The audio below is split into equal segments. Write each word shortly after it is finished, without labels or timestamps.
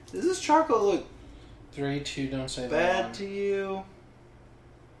Does this chocolate look 3, 2, don't say that. bad to you?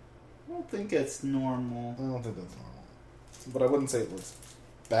 I don't think it's normal. I don't think that's normal. But I wouldn't say it looks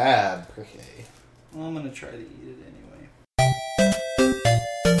bad, per se. Well, I'm going to try to eat it anyway.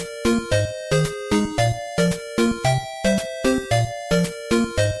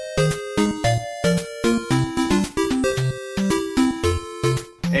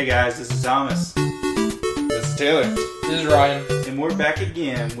 Hey guys, this is Thomas. This is Taylor. This is Ryan. And we're back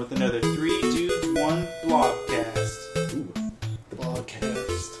again with another 3, 2, 1 blogcast. Ooh, the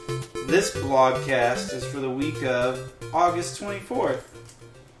blogcast. This blogcast is for the week of August 24th.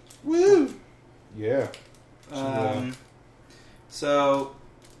 Woo! Yeah. So,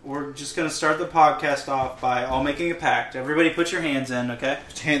 we're just going to start the podcast off by all making a pact. Everybody put your hands in, okay?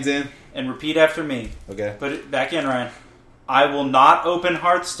 Put your hands in. And repeat after me. Okay. Put it back in, Ryan. I will not open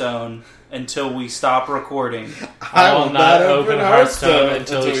Hearthstone until we stop recording. I will not open Hearthstone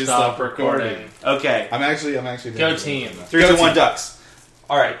until we stop recording. Okay. I'm actually Go team. 3, 2, 1 ducks.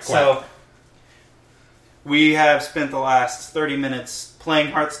 Alright, so we have spent the last 30 minutes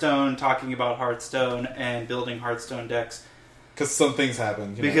playing Hearthstone, talking about Hearthstone, and building Hearthstone decks. Because some things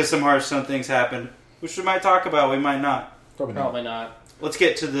happened. Because some Hearthstone things happened, which we might talk about, we might not. Probably not. Let's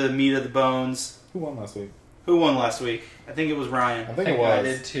get to the meat of the bones. Who won last week? Who won last week? I think it was Ryan. I think it was. I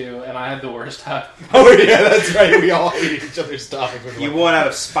did too, and I had the worst time. Oh yeah, that's right. We all hate each other's topics. You won out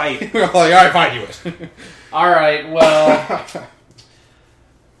of spite. We're all like, alright, fine, you win. Alright, well...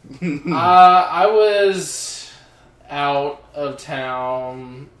 I was out of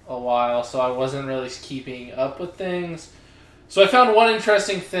town a while, so I wasn't really keeping up with things. So I found one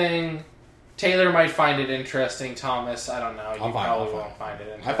interesting thing. Taylor might find it interesting. Thomas, I don't know. You probably won't find it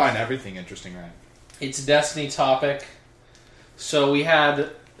interesting. I find everything interesting, right? It's a Destiny topic. So we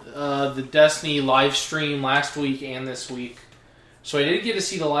had the Destiny live stream last week and this week. So I did get to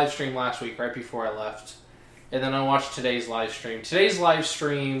see the live stream last week, right before I left. And then I watched today's live stream. Today's live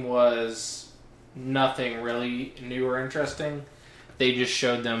stream was nothing really new or interesting. They just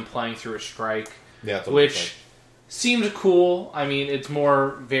showed them playing through a strike. Yeah, which seemed cool. I mean, it's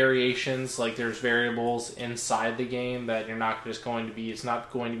more variations. Like, there's variables inside the game that you're not just going to be... It's not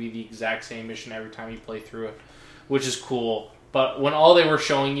going to be the exact same mission every time you play through it, which is cool. But when all they were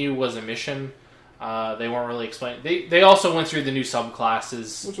showing you was a mission, they weren't really explaining... They also went through the new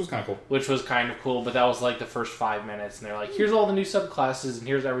subclasses. Which was kind of cool. Which was kind of cool, but that was like the first 5 minutes. And they're like, here's all the new subclasses, and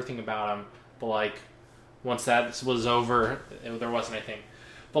here's everything about them. But like, once that was over, there wasn't anything.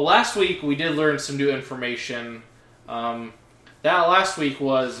 But last week, we did learn some new information. That last week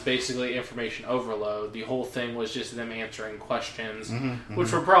was basically information overload. The whole thing was just them answering questions,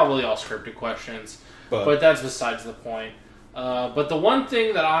 which were probably all scripted questions. But that's besides the point. But the one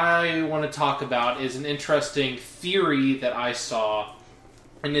thing that I want to talk about is an interesting theory that I saw,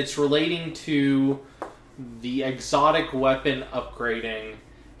 and it's relating to the exotic weapon upgrading,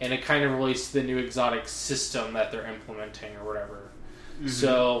 and it kind of relates to the new exotic system that they're implementing or whatever. Mm-hmm.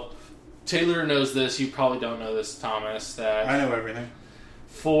 So... Taylor knows this. You probably don't know this, Thomas. That I know everything.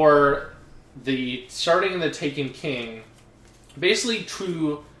 For the starting in the Taken King, basically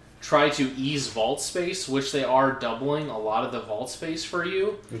to try to ease vault space, which they are doubling a lot of the vault space for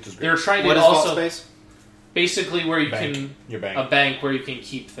you. Which is great. They're trying what to is also vault space? Basically where you your bank. A bank where you can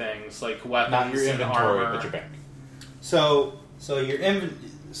keep things like weapons, not your inventory, and armor. but your bank. So your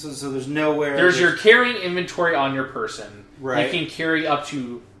so there's nowhere. There's your carrying inventory on your person. Right. You can carry up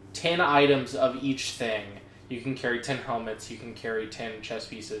to 10 items of each thing. You can carry 10 helmets, you can carry 10 chest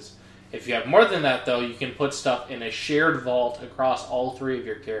pieces. If you have more than that, though, you can put stuff in a shared vault across all 3 of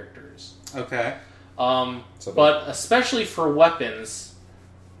your characters. Okay. But especially for weapons,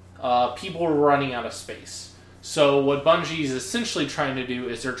 people are running out of space. So what Bungie is essentially trying to do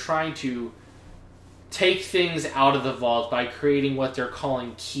is they're trying to take things out of the vault by creating what they're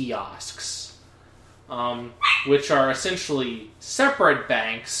calling kiosks. Which are essentially separate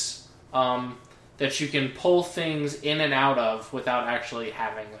banks that you can pull things in and out of without actually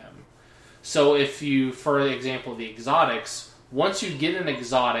having them. So if you, for example, the exotics, once you get an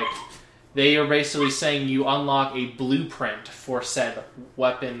exotic, they are basically saying you unlock a blueprint for said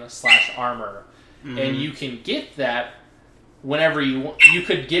weapon/armor. Mm-hmm. And you can get that whenever you want. You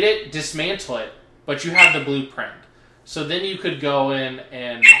could get it, dismantle it, but you have the blueprint. So then you could go in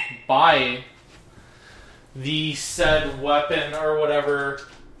and buy the said weapon or whatever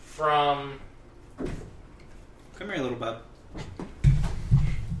from... Come here, little bub.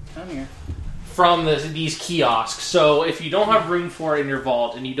 Come here. From these kiosks. So if you don't have room for it in your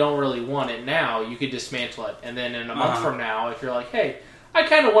vault and you don't really want it now, you could dismantle it. And then in a month from now, if you're like, hey, I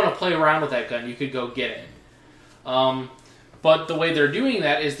kind of want to play around with that gun, you could go get it. But the way they're doing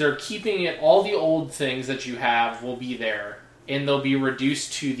that is they're keeping it, all the old things that you have will be there, and they'll be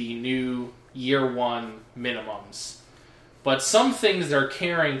reduced to the new year one minimums. But some things they're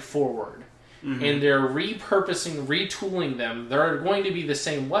carrying forward, and they're repurposing, retooling them. They're going to be the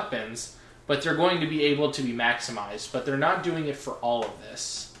same weapons, but they're going to be able to be maximized. But they're not doing it for all of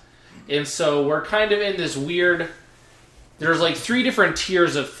this. And so we're kind of in this weird... There's like 3 different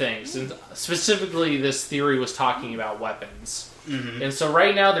tiers of things, and specifically this theory was talking about weapons. And so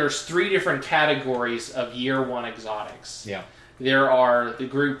right now there's 3 different categories of year 1 exotics. Yeah. There are, the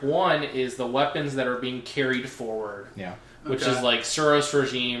group 1 is the weapons that are being carried forward. Yeah. Which is like Suros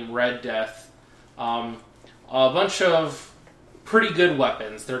Regime, Red Death, a bunch of pretty good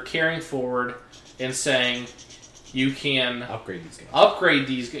weapons. They're carrying forward and saying you can upgrade these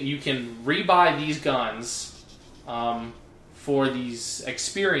guns. You can rebuy these guns for these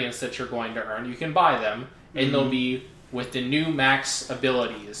experience that you're going to earn. You can buy them, and they'll be with the new max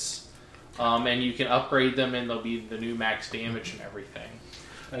abilities. And you can upgrade them, and they'll be the new max damage and everything.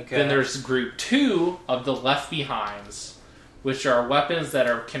 Okay. Then there's group 2 of the Left Behinds, which are weapons that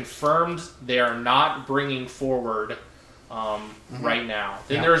are confirmed they are not bringing forward right now.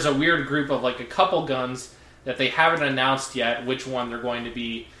 Then there's a weird group of like a couple guns that they haven't announced yet which one they're going to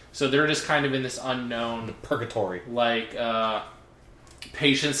be. So they're just kind of in this unknown... purgatory. Like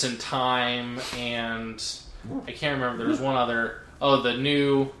Patience and Time, and I can't remember. There's one other... Oh, the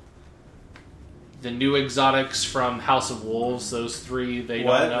new exotics from House of Wolves. Those 3, they don't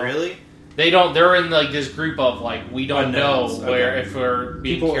know. What? Really? They don't. They're in like this group of like we don't know where if we're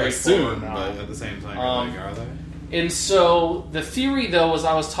being People carried assume, forward or but not. at the same time, you're like, are they? And so the theory, though, as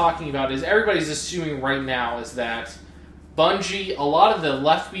I was talking about, is everybody's assuming right now is that Bungie, a lot of the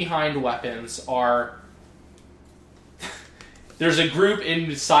Left Behind weapons are. There's a group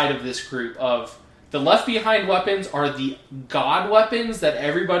inside of this group of the Left Behind weapons are the god weapons that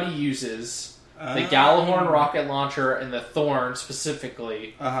everybody uses. The Gallahorn rocket launcher and the Thorn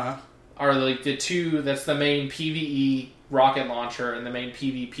specifically. Are like the 2, that's the main PvE rocket launcher and the main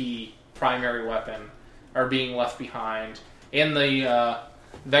PvP primary weapon are being left behind. And the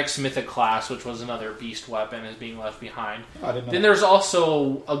Vex Mythic class, which was another beast weapon, is being left behind. Oh, I didn't know. Then there's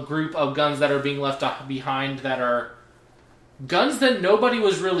also a group of guns that are being left behind that are guns that nobody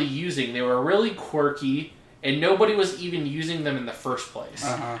was really using. They were really quirky, and nobody was even using them in the first place.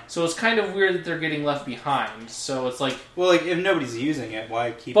 So it's kind of weird that they're getting left behind. So it's like... Well, like, if nobody's using it,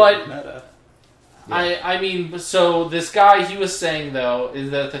 why keep it meta? Yeah. I mean, so this guy, he was saying, though, is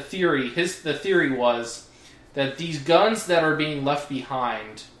that the theory was that these guns that are being left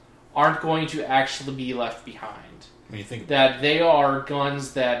behind aren't going to actually be left behind. When you think that they are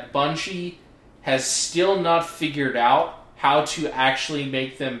guns that Bungie has still not figured out how to actually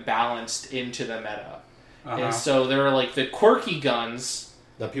make them balanced into the meta. And so they're like the quirky guns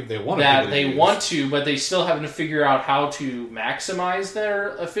that they want to, but they still haven't figured out how to maximize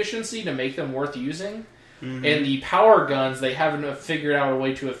their efficiency to make them worth using. And the power guns, they haven't figured out a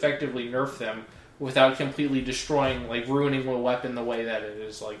way to effectively nerf them without completely destroying, like ruining the weapon the way that it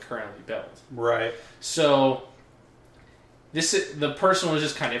is like currently built. Right. So the person was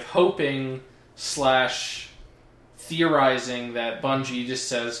just kind of hoping / theorizing that Bungie just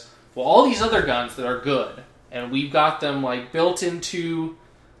says, well, all these other guns that are good, and we've got them like built into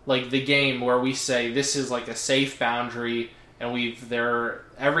like the game where we say this is like a safe boundary, and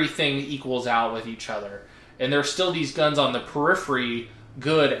everything equals out with each other. And there's still these guns on the periphery,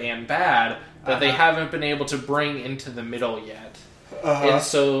 good and bad, that they haven't been able to bring into the middle yet. And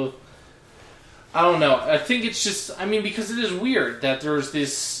so, I don't know. I think it's just, because it is weird that there's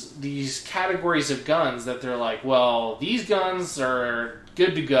these categories of guns that they're like, well, these guns are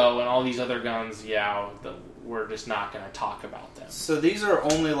good to go, and all these other guns, we're just not going to talk about them. So these are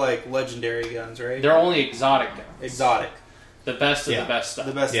only like legendary guns, right? They're only exotic guns. Exotic. The best of the best stuff.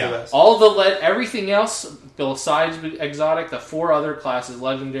 The best of the best. All everything else besides exotic, the 4 other classes,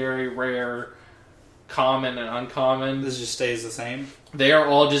 legendary, rare, common, and uncommon. This just stays the same? They are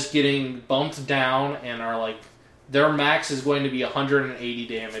all just getting bumped down and are like, their max is going to be 180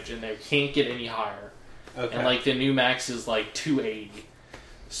 damage, and they can't get any higher. Okay. And like the new max is like 280.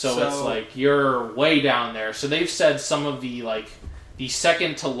 So it's like you're way down there. So they've said some of the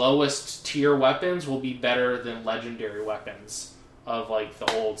second to lowest tier weapons will be better than legendary weapons of like the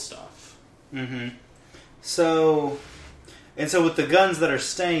old stuff. So with the guns that are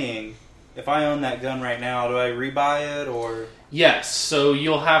staying, if I own that gun right now, do I rebuy it or? Yes. So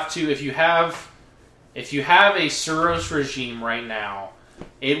you'll have to if you have a Suros regime right now,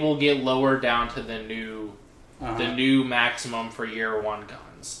 it will get lowered down to the new maximum for year 1 guns.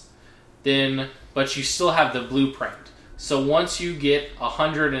 But you still have the blueprint. So once you get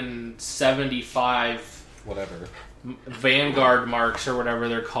 175 Whatever. Vanguard marks or whatever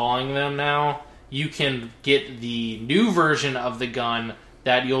they're calling them now, you can get the new version of the gun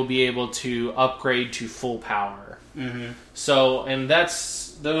that you'll be able to upgrade to full power. Mm-hmm. So, and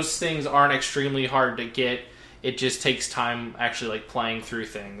those things aren't extremely hard to get. It just takes time actually playing through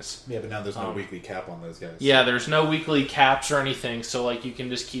things. Yeah, but now there's no weekly cap on those guys. Yeah, there's no weekly caps or anything, so you can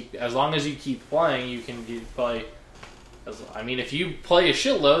just keep, as long as you keep playing, you can play. If you play a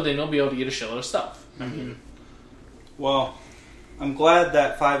shitload, then you'll be able to get a shitload of stuff. Mm-hmm. Well, I'm glad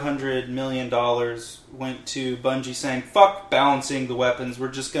that $500 million went to Bungie saying, fuck balancing the weapons, we're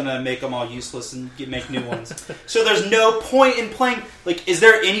just going to make them all useless and make new ones. So there's no point in playing, is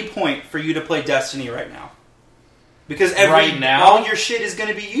there any point for you to play Destiny right now? Because all your shit is going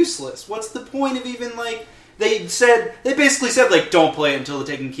to be useless. What's the point of even, they basically said, don't play it until the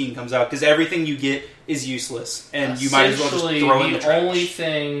Taken King comes out, because everything you get is useless, and you might as well just throw it in the trash. The only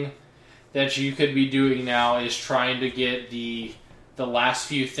thing that you could be doing now is trying to get the last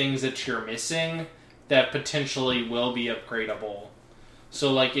few things that you're missing that potentially will be upgradable.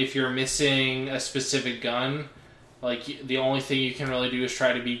 So, if you're missing a specific gun, the only thing you can really do is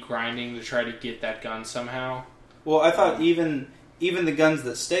try to be grinding to try to get that gun somehow. Well, I thought even the guns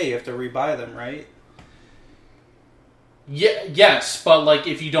that stay, you have to rebuy them, right? Yeah, yes, but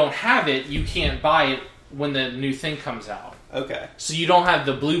if you don't have it, you can't buy it when the new thing comes out. Okay. So you don't have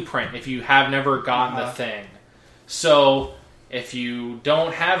the blueprint if you have never gotten the thing. So if you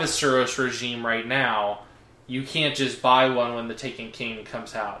don't have a Suros regime right now, you can't just buy one when the Taken King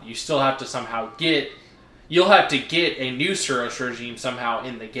comes out. You still have to somehow you'll have to get a new Suros regime somehow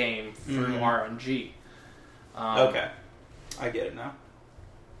in the game through RNG. Okay. I get it now.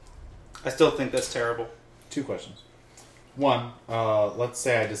 I still think that's terrible. 2 questions. One, let's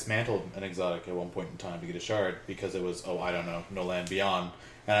say I dismantled an exotic at one point in time to get a shard because it was, I don't know, No Land Beyond.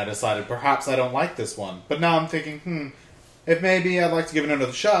 And I decided perhaps I don't like this one. But now I'm thinking, if maybe I'd like to give it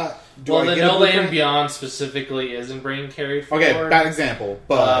another shot. The No Land Beyond specifically isn't being carried forward. Okay, bad example.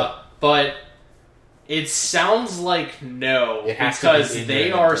 But it sounds like no. Because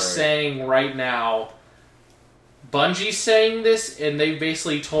they are saying right now, Bungie's saying this, and they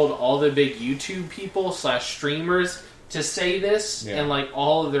basically told all the big YouTube people / streamers to say this, and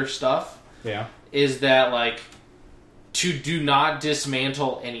all of their stuff, is that to do not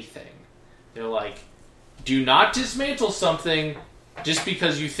dismantle anything. They're do not dismantle something just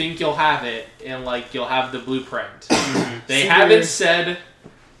because you think you'll have it and you'll have the blueprint. They haven't said,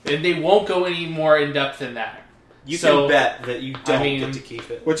 and they won't go any more in depth than that. You can bet that you don't get to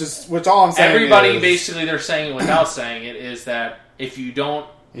keep it. Which all I'm saying everybody basically, they're saying it without saying it, is that if you don't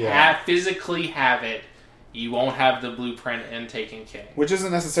physically have it, you won't have the blueprint in Taken King. Which isn't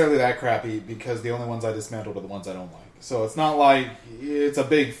necessarily that crappy, because the only ones I dismantled are the ones I don't like. So it's not like it's a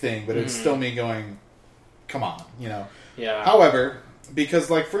big thing, but it's still me going, come on, Yeah. However, because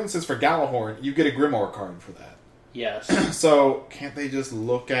for instance for Galahorn, you get a Grimoire card for that. Yes. So can't they just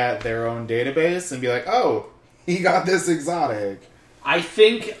look at their own database and be like, oh, he got this exotic? I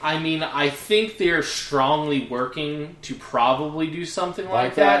think they're strongly working to probably do something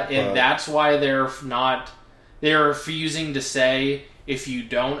like that, and that's why they're refusing to say, if you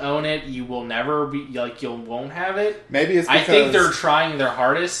don't own it, you will never be, you won't have it. Maybe it's because I think they're trying their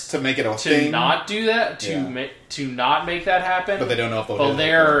hardest to make it a to thing. not do that, to not make that happen. But they don't know if they'll do that. But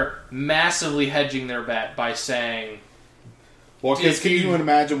they're massively hedging their bet by saying, well, because can you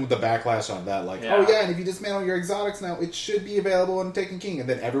imagine the backlash on that? And if you dismantle your exotics now, it should be available in Taken King. And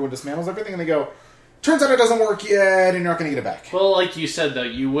then everyone dismantles everything and they go, turns out it doesn't work yet, and you're not going to get it back. Well, like you said, though,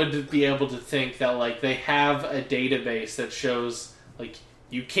 you would be able to think that, they have a database that shows,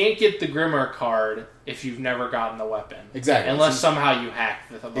 you can't get the Grimoire card if you've never gotten the weapon. Exactly. Unless somehow you hack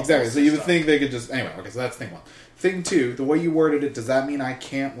the exactly. So you would think they could just... Anyway, okay, so that's thing 1. Thing 2, the way you worded it, does that mean I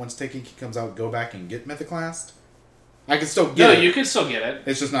can't, once Taken King comes out, go back and get Mythoclast? I can still get it. No, you can still get it.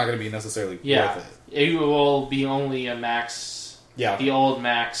 It's just not going to be necessarily worth it. It will be only a max... Yeah. The old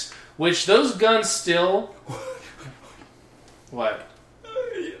max. Which, those guns still... What?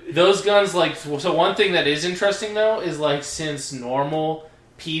 Those guns, So one thing that is interesting, though, is, since normal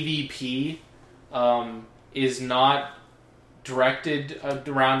PvP is not directed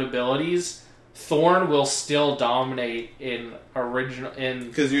around abilities, Thorn will still dominate in original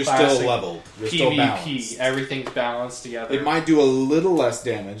because you're still leveled. You're PvP. Still balanced. Everything's balanced together. It might do a little less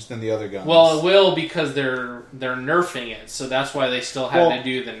damage than the other guns. Well, it will because they're nerfing it, so that's why they still have to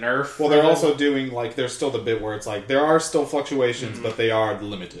do the nerf. Well, they're also doing there's still the bit where it's there are still fluctuations, but they are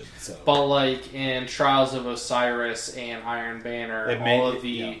limited. So. But in Trials of Osiris and Iron Banner,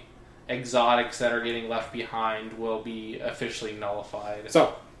 exotics that are getting left behind will be officially nullified.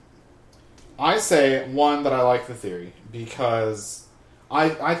 So, I say, one, that I like the theory, because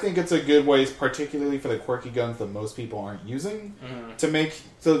I think it's a good way, particularly for the quirky guns that most people aren't using,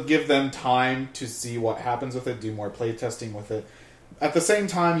 to give them time to see what happens with it, do more playtesting with it. At the same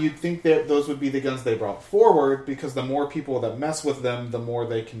time, you'd think that those would be the guns they brought forward, because the more people that mess with them, the more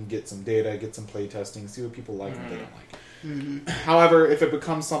they can get some data, get some playtesting, see what people like and what they don't like. Mm-hmm. However, if it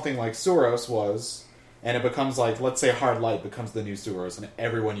becomes something like Suros was, and it becomes like, let's say Hard Light becomes the new Suros, and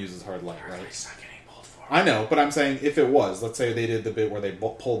everyone uses Hard Light, right? It's not getting pulled forward. I know, but I'm saying if it was, let's say they did the bit where they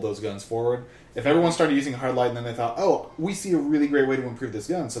pulled those guns forward, if everyone started using Hard Light and then they thought, oh, we see a really great way to improve this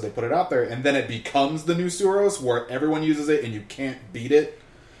gun, so they put it out there, and then it becomes the new Suros, where everyone uses it and you can't beat it,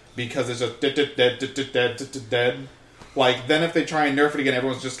 because it's just dead. Like, then if they try and nerf it again,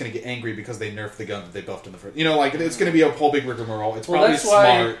 everyone's just going to get angry because they nerfed the gun that they buffed in the first. You know, like, it's going to be a whole big rigmarole. It's probably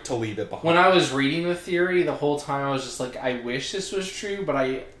smart to leave it behind. When I was reading the theory, the whole time I was just like, I wish this was true, but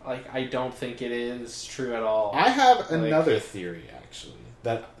I don't think it is true at all. I have another theory, actually,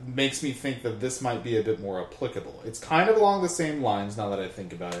 that makes me think that this might be a bit more applicable. It's kind of along the same lines, now that I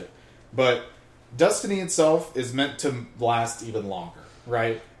think about it. But Destiny itself is meant to last even longer,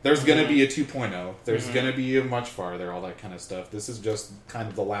 right? There's going to be a 2.0. There's going to be a much farther, all that kind of stuff. This is just kind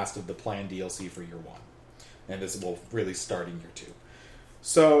of the last of the planned DLC for year 1. And this will really start in year 2.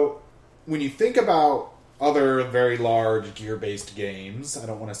 So, when you think about other very large gear-based games, I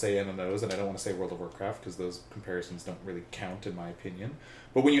don't want to say MMOs, and I don't want to say World of Warcraft, because those comparisons don't really count, in my opinion.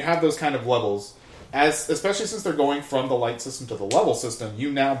 But when you have those kind of levels, especially since they're going from the light system to the level system,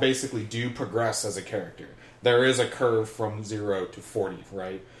 you now basically do progress as a character. There is a curve from 0 to 40,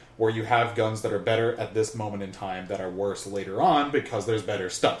 right? Where you have guns that are better at this moment in time that are worse later on because there's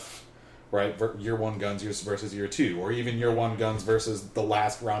better stuff, right? Year 1 guns versus year 2, or even year 1 guns versus the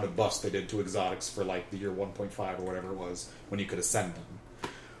last round of buffs they did to exotics for like the year 1.5 or whatever it was when you could ascend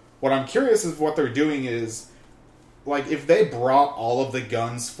them. What I'm curious is what they're doing is, like, if they brought all of the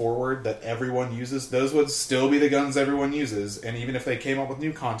guns forward that everyone uses, those would still be the guns everyone uses, and even if they came up with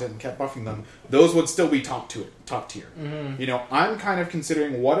new content and kept buffing them, those would still be top tier. Mm-hmm. You know, I'm kind of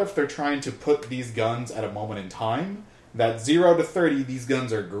considering, what if they're trying to put these guns at a moment in time, that 0 to 30, these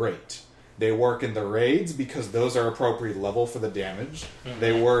guns are great. They work in the raids because those are appropriate level for the damage. Mm-hmm.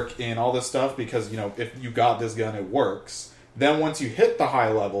 They work in all this stuff because, you know, if you got this gun, it works. Then once you hit the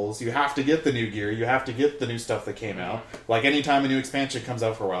high levels, you have to get the new gear, you have to get the new stuff that came out. Like, anytime a new expansion comes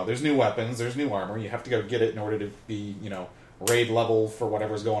out for a while, there's new weapons, there's new armor, you have to go get it in order to be, you know, raid level for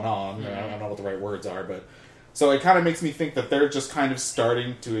whatever's going on. I don't know what the right words are, but... So it kind of makes me think that they're just kind of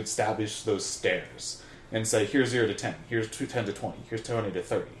starting to establish those stairs. And say, here's 0 to 10, here's 10 to 20, here's 20 to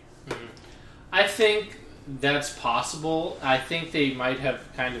 30. Mm-hmm. I think that's possible. I think they might have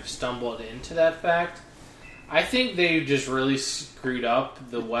kind of stumbled into that fact. I think they just really screwed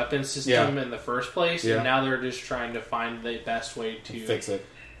up the weapon system in the first place, and now they're just trying to find the best way to fix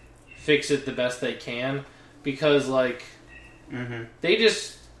it the best they can. Because, like, they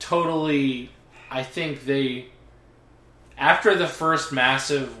just totally... I think they... After the first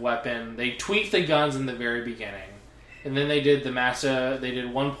massive weapon, they tweaked the guns in the very beginning. And then they did the massive... They did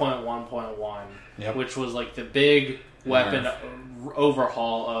 1.1.1, which was, like, the big weapon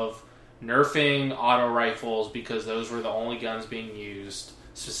overhaul of... nerfing auto rifles because those were the only guns being used,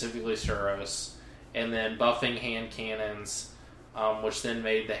 specifically Suros, and then buffing hand cannons, which then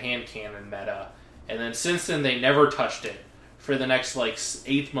made the hand cannon meta. And then since then, they never touched it. For the next,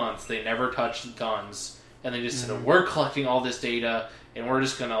 8 months, they never touched guns. And they just said, we're collecting all this data, and we're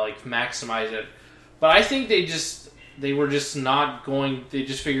just going to, maximize it. But I think they just figured, we're just not going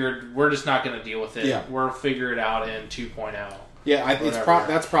to deal with it. Yeah. We'll figure it out in 2.0. Yeah,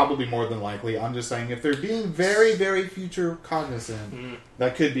 that's probably more than likely. I'm just saying, if they're being very, very future cognizant,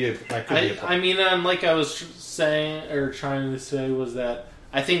 that could be a problem. I mean, like I was saying, or trying to say, was that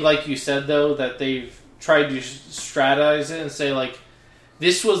I think, like you said, though, that they've tried to strategize it and say,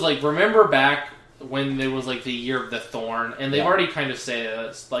 this was, remember back when there was, the year of the Thorn, and they've already kind of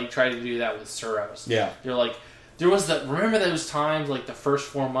said, tried to do that with Suros. Yeah. They're there was remember those times, the first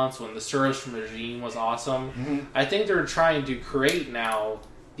 4 months when the Suros from the regime was awesome? Mm-hmm. I think they're trying to create now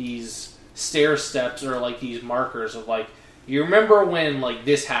these stair steps or these markers of you remember when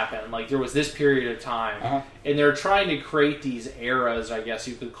this happened, there was this period of time, and they're trying to create these eras, I guess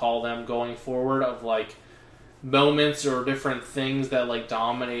you could call them, going forward of moments or different things that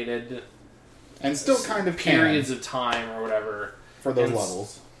dominated and still kind of periods of time or whatever for those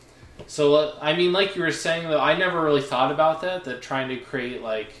levels. So, I mean, like you were saying, though, I never really thought about that trying to create,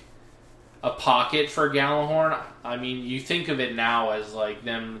 a pocket for Gjallarhorn. I mean, you think of it now as,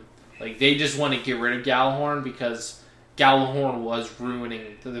 them Like, they just want to get rid of Gjallarhorn because Gjallarhorn was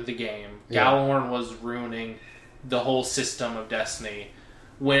ruining the game. Yeah. Gjallarhorn was ruining the whole system of Destiny.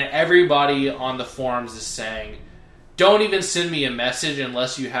 When everybody on the forums is saying, don't even send me a message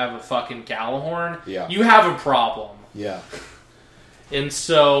unless you have a fucking Gjallarhorn, you have a problem. Yeah. And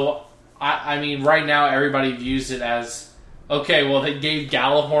so, I mean, right now everybody views it as, okay, well, they gave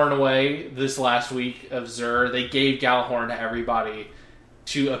Gjallarhorn away this last week of Xur. They gave Gjallarhorn to everybody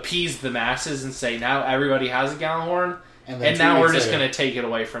to appease the masses and say, now everybody has a Gjallarhorn, and now we're just going to take it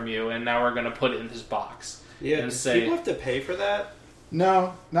away from you, and now we're going to put it in this box. Yeah, and do people have to pay for that?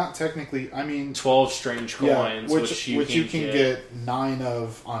 No, not technically. I mean, 12 strange coins, which you can get 9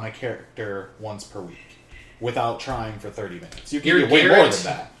 of on a character once per week without trying for 30 minutes. You can get way more than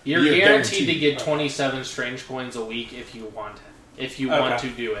that. You're guaranteed to get 27 strange coins a week if you want it. If you want to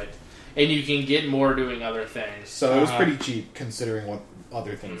do it. And you can get more doing other things. So it was pretty cheap considering what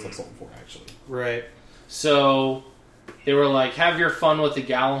other things have sold for, actually. Right. So they were like, have your fun with the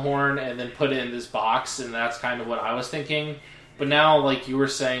Gjallarhorn and then put it in this box, and that's kind of what I was thinking. But now, like you were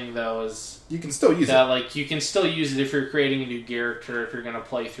saying, though, is you can still use that, it. like, you can still use it if you're creating a new character, if you're going to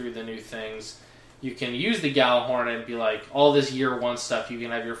play through the new things. You can use the Gjallarhorn and be like, all this year 1 stuff, you can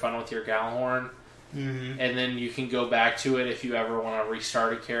have your fun with your Gjallarhorn. Mm-hmm. And then you can go back to it if you ever want to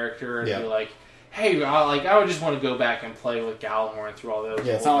restart a character and be like, hey, I would just want to go back and play with Gjallarhorn through all those.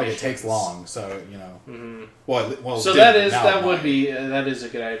 Yeah, it's not like it takes long, so, you know. Mm-hmm. Well, so that is a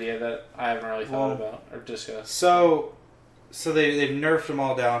good idea that I haven't really thought about or discussed. So they've nerfed them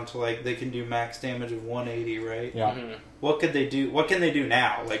all down to, like, they can do max damage of 180, right? Yeah. Mm-hmm. What could they do? What can they do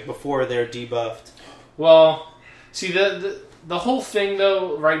now, like, before they're debuffed? Well, see, the whole thing,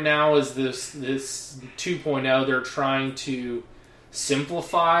 though, right now is this 2.0. They're trying to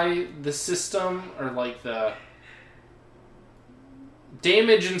simplify the system, or, like, the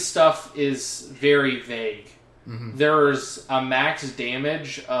damage and stuff is very vague. Mm-hmm. There's a max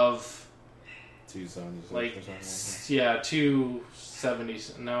damage of 276 like, or something. Yeah,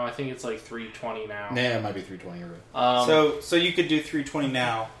 270. No, I think it's like 320 now. Yeah, it might be 320. You're right. So you could do 320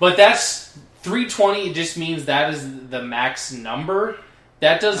 now, but that's 320. It just means that is the max number.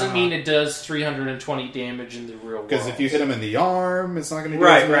 That doesn't mean it does 320 damage in the real world. Because if you hit him in the arm, it's not going to do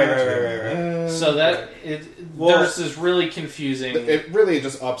right. So there's this really confusing. It really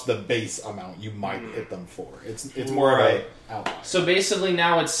just ups the base amount you might hit them for. It's more of a outlier. So basically,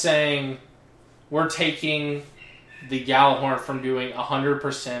 now it's saying we're taking the Gjallarhorn from doing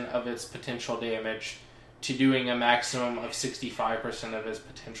 100% of its potential damage to doing a maximum of 65% of its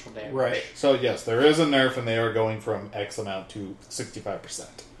potential damage. Right. So yes, there is a nerf, and they are going from X amount to 65%.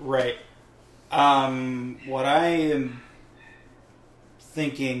 Right. What I am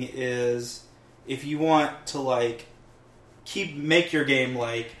thinking is, if you want to, like, make your game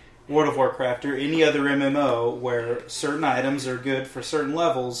like World of Warcraft or any other MMO where certain items are good for certain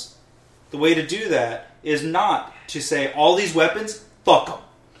levels, the way to do that is not to say, all these weapons, fuck them.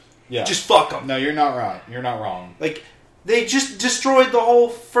 Yeah. Just fuck them. No, you're not right. You're not wrong. Like, they just destroyed the whole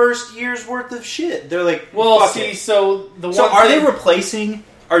first year's worth of shit. They're like, well, fuck see, it. so are they replacing?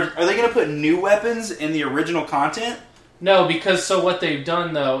 Are they going to put new weapons in the original content? No, because what they've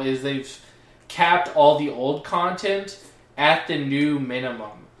done, though, is they've capped all the old content at the new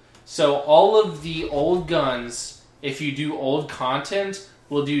minimum. So all of the old guns, if you do old content,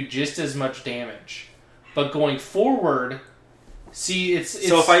 will do just as much damage. But going forward, see, it's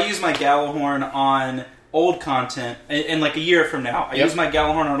so if I use my Gjallarhorn on old content, and like a year from now, I use my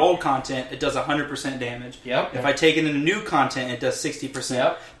Gjallarhorn on old content, it does 100% damage. Yep. If I take it into new content, it does 60%.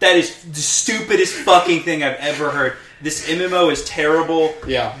 Yep. That is the stupidest fucking thing I've ever heard. This MMO is terrible.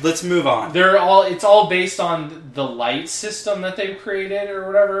 Yeah. Let's move on. It's all based on the light system that they've created or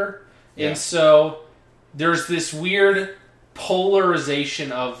whatever. Yeah. And so there's this weird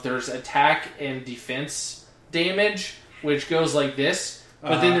polarization of there's attack and defense damage, which goes like this,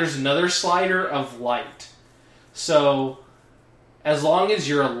 but then there's another slider of light. So as long as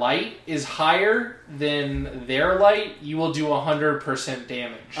your light is higher than their light, you will do 100%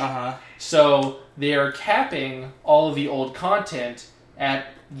 damage. So they are capping all of the old content at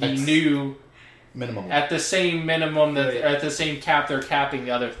the new minimum, at the same minimum at the same cap they're capping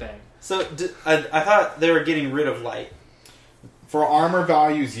the other thing. So I thought they were getting rid of light. For armor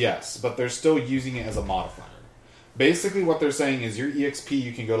values, yes, but they're still using it as a modifier. Basically, what they're saying is your EXP,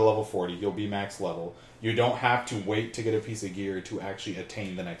 you can go to level 40. You'll be max level. You don't have to wait to get a piece of gear to actually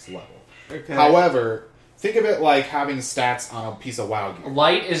attain the next level. Okay. However, think of it like having stats on a piece of WoW gear.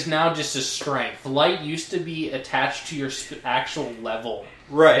 Light is now just a strength. Light used to be attached to your actual level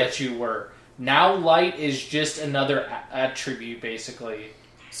that you were. Now light is just another attribute, basically.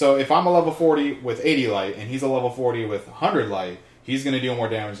 So if I'm a level 40 with 80 light and he's a level 40 with 100 light, he's going to deal more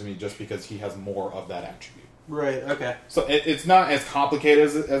damage to me just because he has more of that attribute. Right. Okay. So it's not as complicated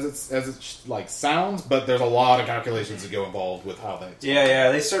as it like sounds, but there's a lot of calculations that go involved with how that.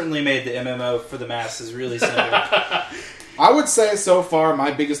 Yeah. They certainly made the MMO for the masses really simple. I would say so far,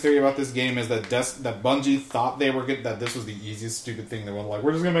 my biggest theory about this game is that that Bungie thought they were good, that this was the easiest stupid thing. They were like,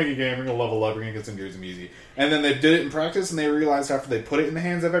 we're just going to make a game, we're going to level up, we're going to get some gears and easy. And then they did it in practice, and they realized after they put it in the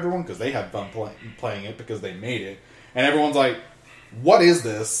hands of everyone, because they had fun playing it, because they made it, and everyone's like, what is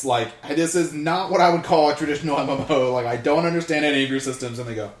this? Like, this is not what I would call a traditional MMO. Like, I don't understand any of your systems. And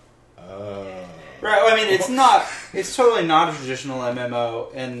they go, Right, well, I mean, it's totally not a traditional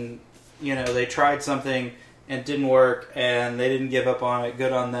MMO, and, you know, they tried something and it didn't work, and they didn't give up on it,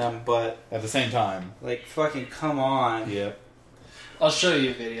 good on them, but... At the same time. Like, fucking come on. Yep. I'll show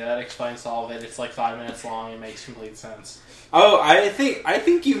you a video that explains all of it. It's like 5 minutes long. It makes complete sense. Oh, I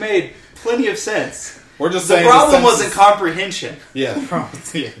think you made plenty of sense. We're just the saying problem wasn't comprehension. Yeah, the problem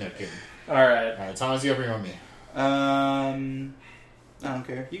was... Yeah, no kidding. Alright, Thomas, you up here on me. I don't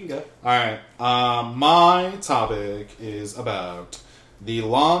care. You can go. Alright, my topic is about the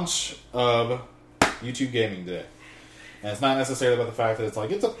launch of YouTube Gaming Day. And it's not necessarily about the fact that it's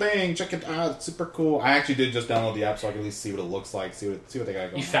like, it's a thing, check it out, it's super cool. I actually did just download the app so I could at least see what it looks like, see what they got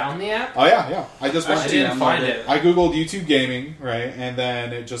going on. You found the app? Oh, yeah. I just went I didn't find it. I googled YouTube Gaming, right? And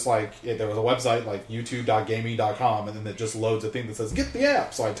then it just there was a website like youtube.gaming.com, and then it just loads a thing that says, get the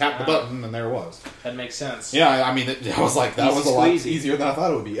app. So I tapped the button, and there it was. That makes sense. Yeah, I mean, I was like, that was a lot easier than I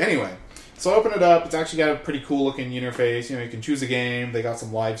thought it would be. Anyway. So I open it up. It's actually got a pretty cool looking interface. You know, you can choose a game. They got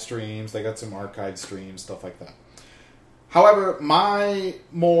some live streams. They got some archived streams, stuff like that. However, my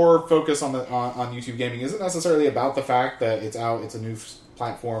more focus on YouTube Gaming isn't necessarily about the fact that it's out, it's a new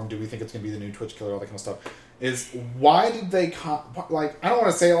platform, do we think it's going to be the new Twitch killer, all that kind of stuff. Is why did they, I don't want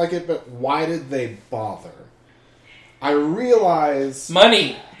to say it like it, but why did they bother? I realize...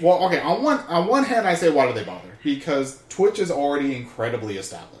 Money! Well, okay, on one hand I say why did they bother? Because Twitch is already incredibly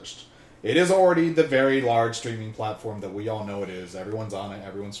established. It is already the very large streaming platform that we all know it is. Everyone's on it.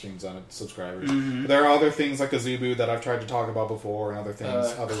 Everyone streams on it. Subscribers. Mm-hmm. There are other things like Azubu that I've tried to talk about before, and other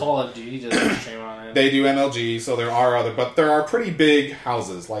things. Call of Duty doesn't stream on it. They do MLG, so there are other, but there are pretty big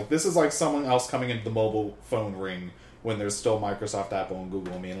houses. Like this is like someone else coming into the mobile phone ring when there's still Microsoft, Apple, and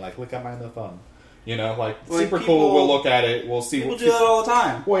Google. I mean, like, look at my new phone. You know, like super people, cool. We'll look at it. We'll see. People do that all the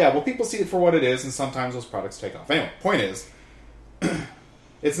time. Well, yeah. Well, people see it for what it is, and sometimes those products take off. Anyway, point is.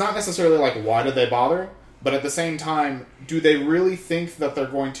 It's not necessarily like, why did they bother? But at the same time, do they really think that they're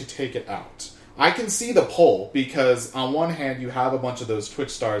going to take it out? I can see the pull, because on one hand, you have a bunch of those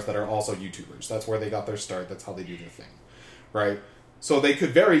Twitch stars that are also YouTubers. That's where they got their start. That's how they do their thing. Right? So they could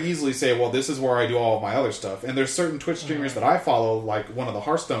very easily say, well, this is where I do all of my other stuff. And there's certain Twitch streamers that I follow, like one of the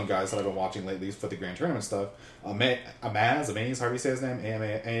Hearthstone guys that I've been watching lately for the Grand Tournament stuff. Amaze, however you say his name,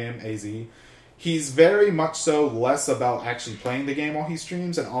 A-M-A-Z. He's very much so less about actually playing the game while he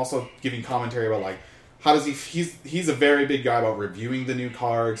streams, and also giving commentary about, like, how does he's a very big guy about reviewing the new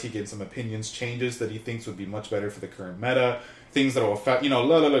cards. He gives some opinions, changes that he thinks would be much better for the current meta, things that will affect,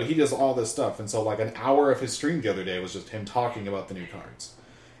 he does all this stuff. And so, like, an hour of his stream the other day was just him talking about the new cards.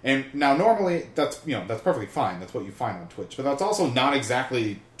 And now, normally, that's perfectly fine. That's what you find on Twitch. But that's also not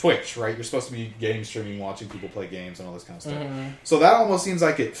exactly Twitch, right? You're supposed to be game streaming, watching people play games and all this kind of stuff. Mm-hmm. So that almost seems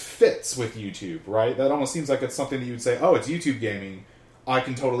like it fits with YouTube, right? That almost seems like it's something that you'd say, oh, it's YouTube gaming. I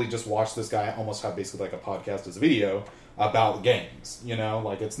can totally just watch this guy almost have basically like a podcast as a video about games,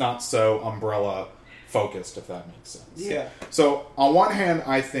 Like, it's not so umbrella focused, if that makes sense. Yeah. So, on one hand,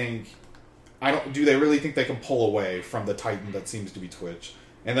 I think... do they really think they can pull away from the titan that seems to be Twitch?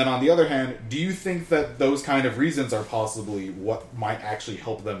 And then on the other hand, do you think that those kind of reasons are possibly what might actually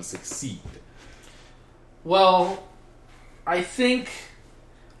help them succeed? Well, I think...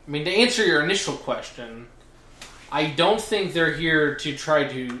 to answer your initial question, I don't think they're here to try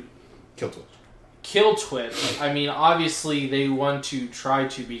to... Kill Twitch. Obviously they want to try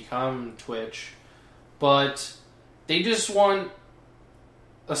to become Twitch, but they just want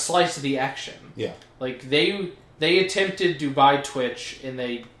a slice of the action. Yeah. Like, they attempted to buy Twitch, and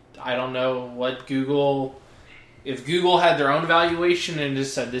I don't know what Google... If Google had their own valuation and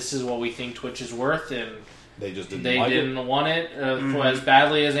just said, this is what we think Twitch is worth, and they just didn't want it as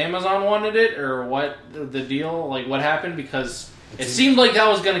badly as Amazon wanted it, or what the deal, like, what happened, because it seemed like that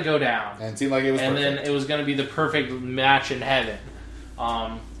was going to go down. And it seemed like it was perfect. And then it was going to be the perfect match in heaven.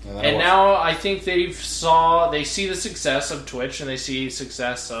 And now I think they see the success of Twitch, and they see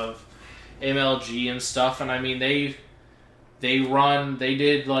success of MLG and stuff, and they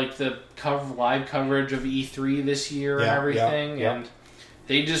did like the live coverage of E3 this year and everything, and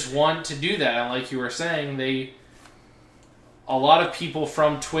they just want to do that. And like you were saying, a lot of people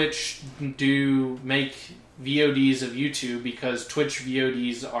from Twitch do make VODs of YouTube because Twitch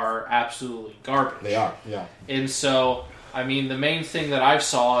VODs are absolutely garbage. They are, yeah. And so, I mean, the main thing that I've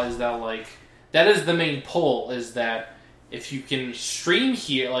saw is that, like, that is the main pull, is that if you can stream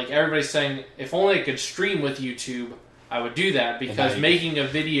here, like everybody's saying, if only I could stream with YouTube, I would do that, because making a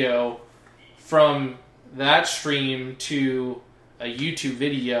video from that stream to a YouTube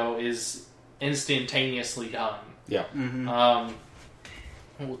video is instantaneously done. Yeah. Mm-hmm.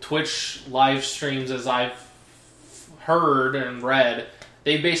 Twitch live streams, as I've heard and read,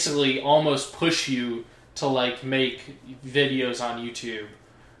 they basically almost push you to like make videos on YouTube,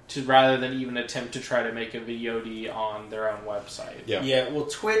 rather than even attempt to try to make a VOD on their own website. Yeah. Well,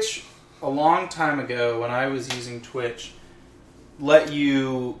 Twitch, a long time ago when I was using Twitch, let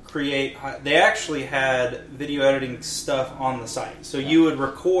you create. They actually had video editing stuff on the site, so you would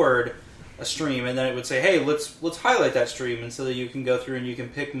record a stream, and then it would say, "Hey, let's highlight that stream," and so that you can go through and you can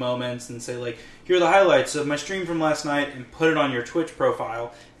pick moments and say, like, "Here are the highlights of my stream from last night," and put it on your Twitch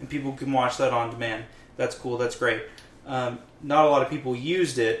profile, and people can watch that on demand. That's cool. That's great. Not a lot of people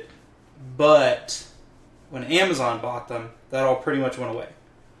used it, but when Amazon bought them, that all pretty much went away.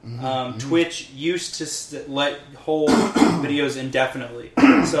 Twitch used to let hold videos indefinitely,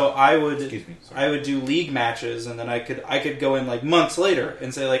 so I would do league matches, and then I could go in like months later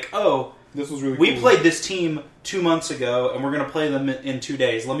and say, like, "Oh, this was really we cool. played this team 2 months ago, and we're going to play them in 2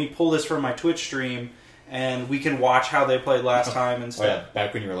 days. Let me pull this from my Twitch stream, and we can watch how they played last time and stuff." Oh, yeah.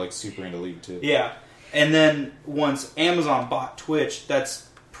 Back when you were like super into League too. Yeah, and then once Amazon bought Twitch, that's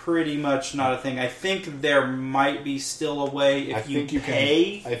pretty much not a thing. I think there might be still a way if you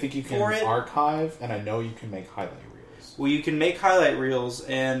pay. I think you can for it. archive, and I know you can make highlight reels. Well, you can make highlight reels,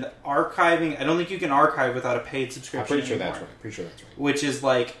 and archiving. I don't think you can archive without a paid subscription. I'm pretty sure anymore, that's right. Pretty sure that's right. Which is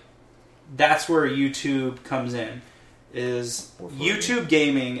like, that's where YouTube comes in. Is YouTube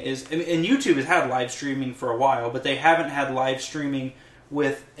gaming is, and YouTube has had live streaming for a while, but they haven't had live streaming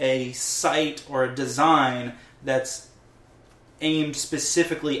with a site or a design that's aimed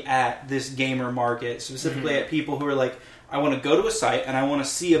specifically at this gamer market, specifically at people who are like, I want to go to a site and I want to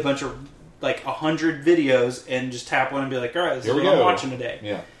see a bunch of like 100 videos and just tap one and be like, all right, this is what I'm watching today.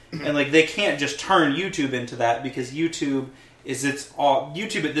 Yeah. And like, they can't just turn YouTube into that, because YouTube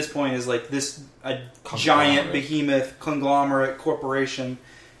at this point is like this a giant behemoth conglomerate corporation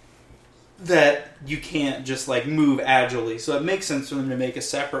that you can't just like move agilely. So it makes sense for them to make a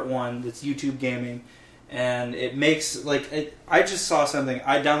separate one that's YouTube gaming. And it makes, like, I just saw something.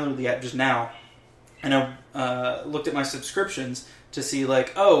 I downloaded the app just now, and I looked at my subscriptions to see,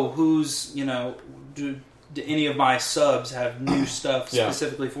 like, oh, who's, do any of my subs have new stuff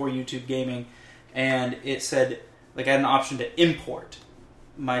specifically for YouTube gaming? And it said, like, I had an option to import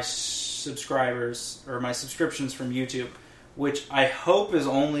my subscribers, or my subscriptions from YouTube, which I hope is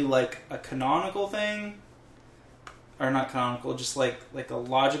only, like, a canonical thing. Or not canonical, just like a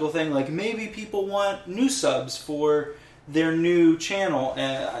logical thing. Like, maybe people want new subs for their new channel.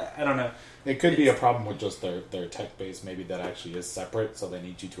 I don't know. It could be a problem with just their tech base. Maybe that actually is separate, so they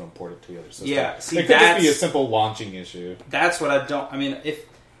need you to import it to the other system. Yeah, see, it could just be a simple launching issue. That's what I don't. I mean,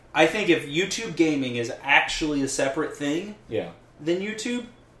 I think if YouTube gaming is actually a separate thing, than YouTube,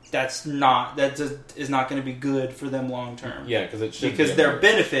 that is not going to be good for them long term. Yeah, because their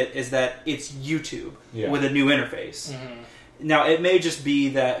benefit is that it's YouTube with a new interface. Mm-hmm. Now, it may just be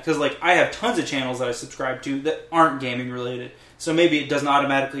that, because like, I have tons of channels that I subscribe to that aren't gaming related, so maybe it doesn't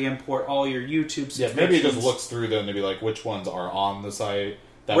automatically import all your YouTube subscriptions. Yeah, maybe it just looks through them to be like, which ones are on the site.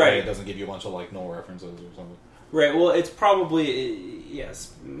 That way it doesn't give you a bunch of like null references or something. Right, well, it's probably,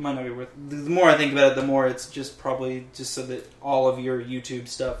 yes, might not be worth. The more I think about it, the more it's just probably just so that all of your YouTube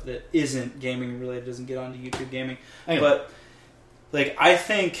stuff that isn't gaming related doesn't get onto YouTube gaming. Anyway. But, like, I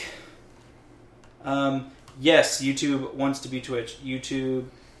think, yes, YouTube wants to be Twitch. YouTube,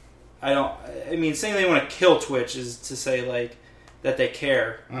 saying they want to kill Twitch is to say, like, that they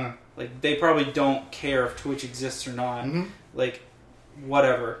care. Like, they probably don't care if Twitch exists or not. Mm-hmm. Like,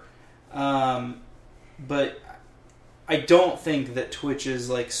 whatever. But I don't think that Twitch is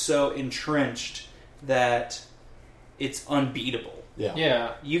like so entrenched that it's unbeatable.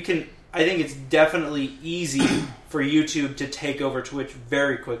 Yeah. I think it's definitely easy for YouTube to take over Twitch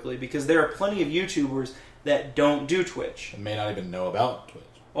very quickly, because there are plenty of YouTubers that don't do Twitch and may not even know about Twitch.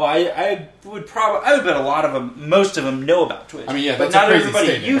 Well, I would bet a lot of them, most of them know about Twitch. I mean, yeah, but that's not a crazy everybody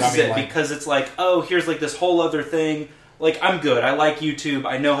statement, uses it like, because it's like, oh, here's like this whole other thing. Like, I'm good. I like YouTube.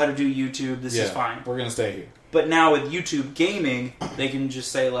 I know how to do YouTube. This is fine. We're going to stay here. But now with YouTube gaming, they can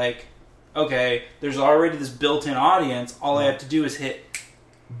just say, like, okay, there's already this built-in audience. All I have to do is hit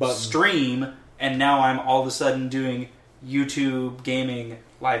stream, and now I'm all of a sudden doing YouTube gaming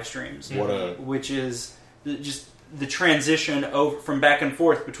live streams. Which is just the transition over from back and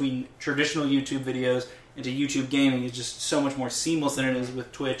forth between traditional YouTube videos into YouTube gaming is just so much more seamless than it is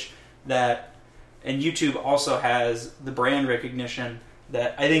with Twitch. And YouTube also has the brand recognition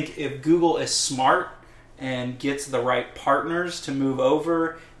that I think if Google is smart and gets the right partners to move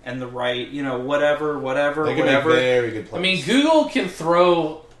over and the right, whatever. They can make very good plays. I mean, Google can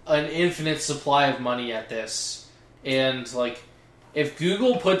throw an infinite supply of money at this, and if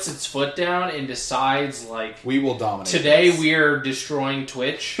Google puts its foot down and decides we will dominate today, we are destroying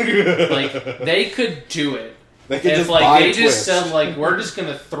Twitch, they could do it. They could if just buy they Twitch. just said we're just going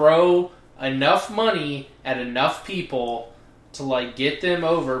to throw enough money at enough people to get them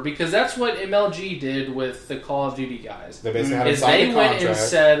over, because that's what MLG did with the Call of Duty guys. They basically had to sign they a went contract. and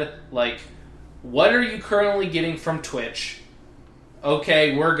said what are you currently getting from Twitch?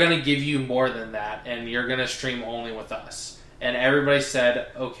 Okay, we're going to give you more than that, and you're going to stream only with us. And everybody said,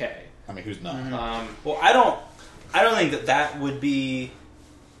 okay. I mean, who's not? Well, I don't think that would be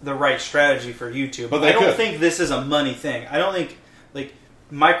the right strategy for YouTube. But I don't think this is a money thing. I don't think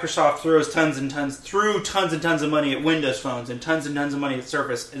Microsoft threw tons and tons of money at Windows phones and tons of money at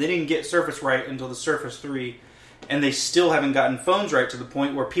Surface, and they didn't get Surface right until the Surface 3, and they still haven't gotten phones right to the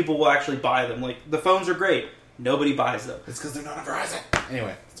point where people will actually buy them. The phones are great. Nobody buys them. It's because they're not on Verizon.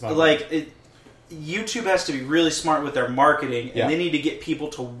 Anyway, it's my YouTube has to be really smart with their marketing, and they need to get people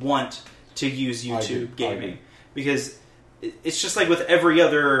to want to use YouTube gaming. Because it's just like with every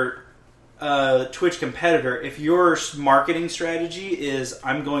other Twitch competitor, if your marketing strategy is,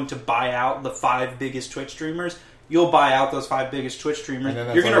 I'm going to buy out the 5 biggest Twitch streamers, you'll buy out those 5 biggest Twitch streamers.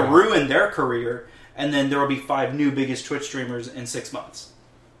 You're going to ruin their career, and then there will be 5 new biggest Twitch streamers in 6 months.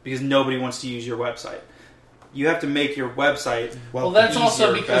 Because nobody wants to use your website. You have to make your website well that's easier,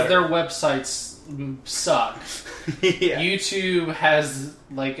 also because better. their websites suck. Yeah. YouTube has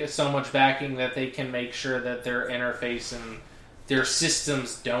so much backing that they can make sure that their interface and their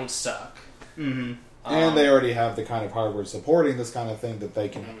systems don't suck. Mm-hmm. And they already have the kind of hardware supporting this kind of thing that they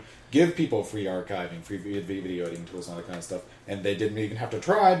can give people free archiving, free video editing tools, and all that kind of stuff. And they didn't even have to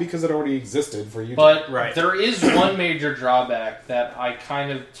try because it already existed for YouTube. But there is one major drawback that I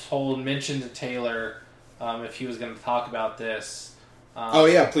kind of mentioned to Taylor if he was going to talk about this.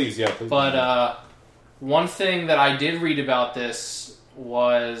 Please. But one thing that I did read about this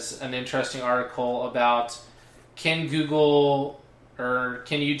was an interesting article about can YouTube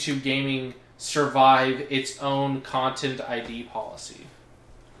Gaming survive its own content ID policy?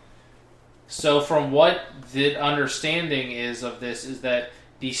 So from what the understanding is of this is that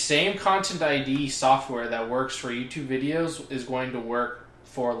the same content ID software that works for YouTube videos is going to work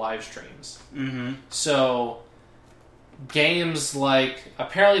for live streams. Mm-hmm. So games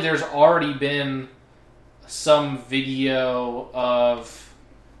apparently there's already been some video of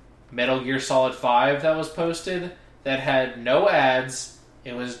Metal Gear Solid 5 that was posted that had no ads.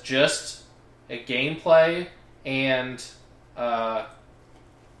 It was just a gameplay and a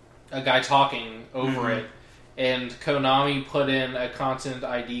guy talking over it. And Konami put in a content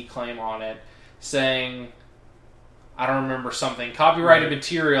ID claim on it saying, I don't remember something, copyrighted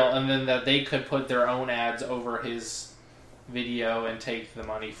material, and then that they could put their own ads over his video and take the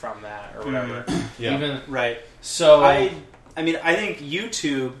money from that or whatever. So I think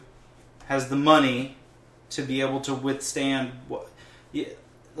YouTube has the money to be able to withstand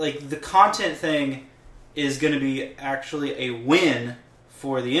the content thing is going to be actually a win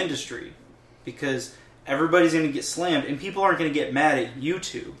for the industry because everybody's going to get slammed, and people aren't going to get mad at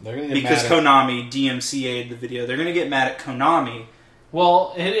YouTube because Konami DMCA'd the video. They're going to get mad at Konami.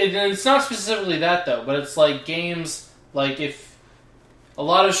 Well, it's not specifically that, though, but it's games, if a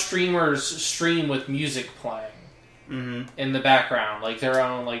lot of streamers stream with music playing in the background, their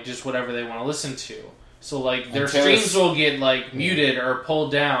own, just whatever they want to listen to. So, their streams will get, muted or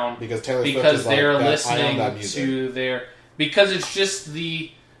pulled down because they're listening to their... Because it's just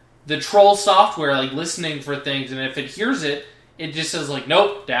the troll software, listening for things, and if it hears it, it just says,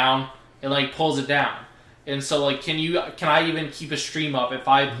 nope, down. It, pulls it down. And so, can I even keep a stream up if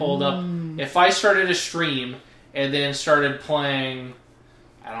I pulled up... If I started a stream and then started playing,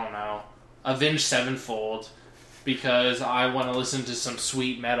 I don't know, Avenged Sevenfold because I want to listen to some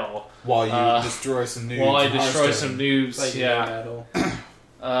sweet metal. While you destroy some noobs. While I destroy some noobs, metal.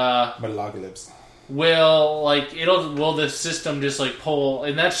 Metalocalypse. Will the system just pull,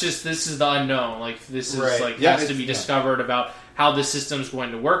 and this is the unknown. This is has to be discovered about how the system's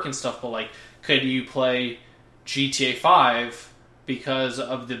going to work and stuff. But could you play GTA 5 because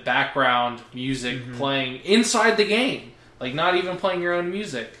of the background music playing inside the game? Like, not even playing your own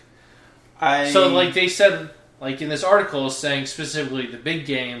music. So, like, they said, like, in this article, saying specifically the big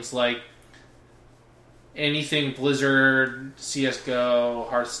games, like, anything Blizzard, CSGO,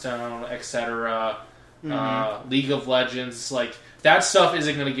 Hearthstone, etc., League of Legends, like, that stuff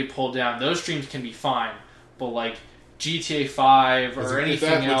isn't going to get pulled down. Those streams can be fine. But, like, GTA 5 or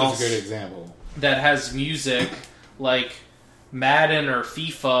anything else which is a good example. that has music, like Madden or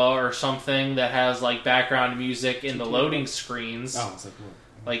FIFA or something that has, like, background music in the loading screens. Oh, it's like what?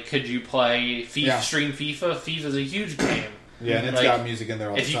 Like, could you play stream FIFA? FIFA's a huge game. Yeah, and it's got music in there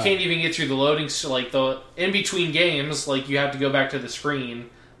all the time. If you can't even get through the loading, like, the in-between games, like, you have to go back to the screen,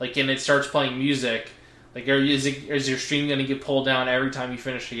 like, and it starts playing music. Like, is your stream going to get pulled down every time you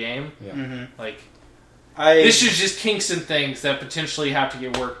finish a game? Yeah. Like, this is just kinks and things that potentially have to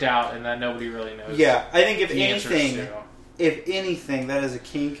get worked out and that nobody really knows. Yeah, I think if anything, that is a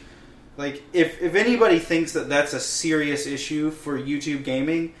kink. Like, if anybody thinks that that's a serious issue for YouTube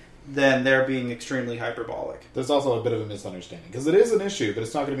gaming, then they're being extremely hyperbolic. There's also a bit of a misunderstanding. Because it is an issue, but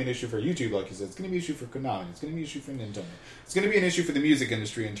it's not going to be an issue for YouTube, like you said. It's going to be an issue for Konami. It's going to be an issue for Nintendo. It's going to be an issue for the music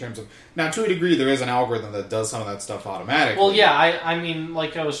industry in terms of... Now, to a degree, there is an algorithm that does some of that stuff automatically. Well, yeah, I mean,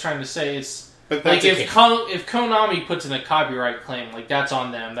 like I was trying to say, it's... But like, if Konami puts in a copyright claim, like, that's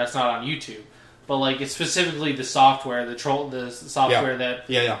on them. That's not on YouTube. But, like, it's specifically the software, the software that...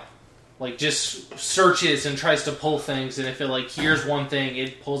 Yeah. Like, just searches and tries to pull things, and if it, like, hears one thing,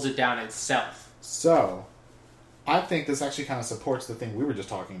 it pulls it down itself. So, I think this actually kind of supports the thing we were just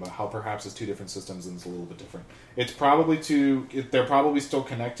talking about, how perhaps it's two different systems and it's a little bit different. It's probably they're probably still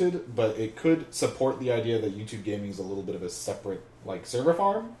connected, but it could support the idea that YouTube gaming is a little bit of a separate, like, server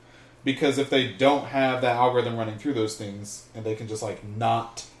farm. Because if they don't have that algorithm running through those things, and they can just, like,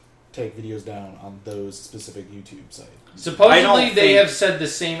 not take videos down on those specific YouTube sites. Supposedly, they have said the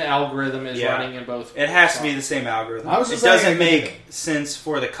same algorithm is running in both. It has to be the same algorithm. It doesn't make sense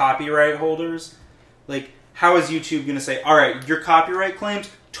for the copyright holders. Like, how is YouTube going to say, all right, your copyright claims,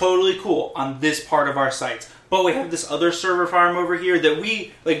 totally cool on this part of our sites, but we have this other server farm over here that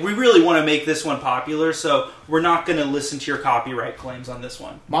we really want to make this one popular, so we're not going to listen to your copyright claims on this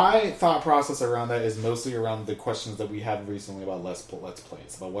one. My thought process around that is mostly around the questions that we had recently about Let's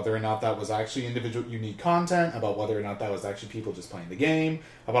Plays, about whether or not that was actually individual unique content, about whether or not that was actually people just playing the game,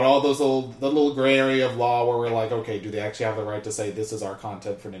 about all those the little gray area of law where we're like, okay, do they actually have the right to say this is our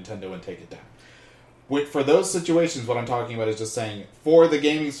content for Nintendo and take it down? For those situations, what I'm talking about is just saying, for the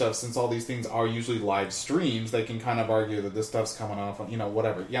gaming stuff, since all these things are usually live streams, they can kind of argue that this stuff's coming off on,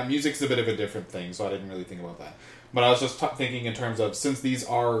 whatever. Yeah, music's a bit of a different thing, so I didn't really think about that. But I was just thinking in terms of, since these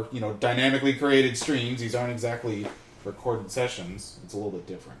are, dynamically created streams, these aren't exactly recorded sessions, it's a little bit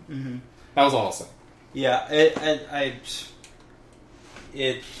different. Mm-hmm. That was all I'll say. Yeah,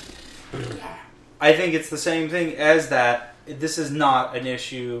 I think it's the same thing as that. This is not an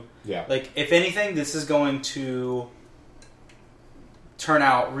issue. Yeah. Like, if anything, this is going to turn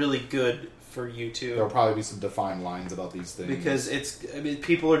out really good for YouTube. There'll probably be some defined lines about these things. Because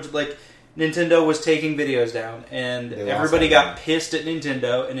people are, like, Nintendo was taking videos down, and everybody got pissed at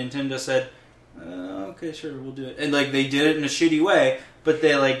Nintendo, and Nintendo said, okay, sure, we'll do it. And, like, they did it in a shitty way, but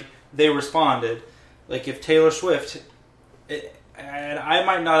they responded. Like, if Taylor Swift... and I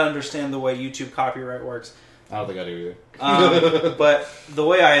might not understand the way YouTube copyright works. I don't think I do either. But the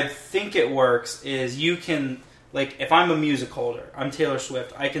way I think it works is you can, like, if I'm a music holder, I'm Taylor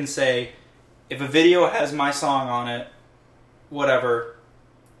Swift, I can say, if a video has my song on it, whatever,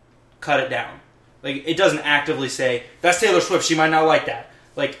 cut it down. Like, it doesn't actively say, that's Taylor Swift, she might not like that.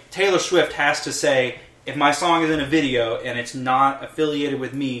 Like, Taylor Swift has to say, if my song is in a video and it's not affiliated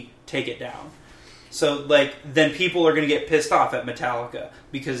with me, take it down. So, like, then people are going to get pissed off at Metallica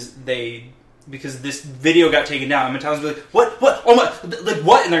because this video got taken down, and Metallica's be like, what? Oh my, like,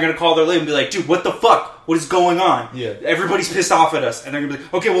 what? And they're going to call their label and be like, dude, what the fuck? What is going on? Yeah. Everybody's pissed off at us, and they're going to be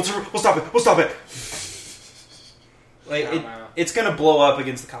like, okay, we'll stop it. Like, it's going to blow up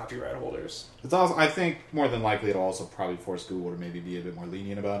against the copyright holders. It's also, I think, more than likely, it'll also probably force Google to maybe be a bit more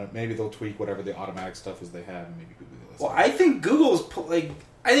lenient about it. Maybe they'll tweak whatever the automatic stuff is they have, and maybe Google will. Well, I think Google's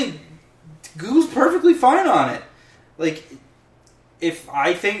perfectly fine on it. Like,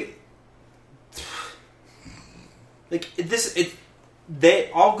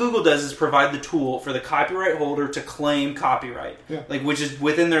 all Google does is provide the tool for the copyright holder to claim copyright, like, which is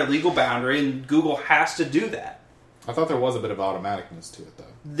within their legal boundary, and Google has to do that. I thought there was a bit of automaticness to it, though.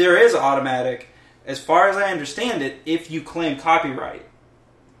 There is automatic, as far as I understand it, if you claim copyright.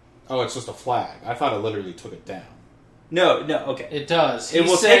 Oh, it's just a flag. I thought it literally took it down. No, okay. It does. It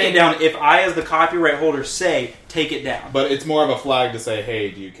will take it down if I, as the copyright holder, say, take it down. But it's more of a flag to say, hey,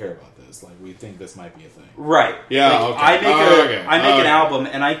 do you care about this? this. Like, we think this might be a thing. Right. Yeah, like, okay. I make an album,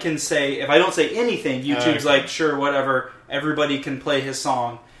 and I can say, if I don't say anything, YouTube's like, sure, whatever, everybody can play his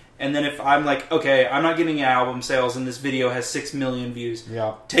song. And then if I'm like, okay, I'm not getting album sales, and this video has 6 million views,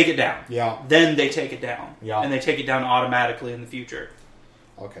 take it down. Yeah. Then they take it down. Yeah. And they take it down automatically in the future.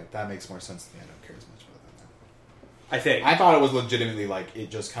 Okay, that makes more sense to me. I don't care as much about that now. I think. I thought it was legitimately like, it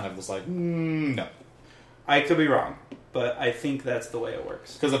just kind of was like, no. I could be wrong, but I think that's the way it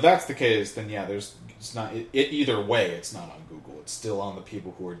works. Because if that's the case, then yeah, it's not either way. It's not on Google. It's still on the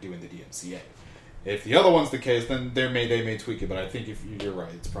people who are doing the DMCA. If the other one's the case, then they may tweak it. But I think if you're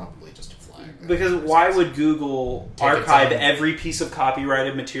right, it's probably just a flag. Because why would Google archive every piece of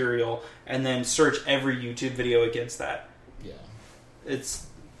copyrighted material and then search every YouTube video against that? Yeah,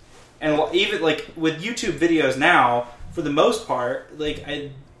 and even like with YouTube videos now, for the most part, like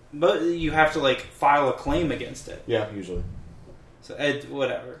you have to like file a claim against it. Yeah, usually. So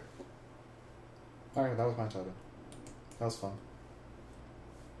whatever. All right, that was my topic. That was fun.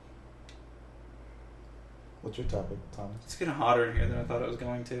 What's your topic, Thomas? It's getting hotter in here than I thought it was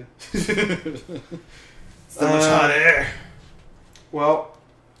going to. So much hot air. Well,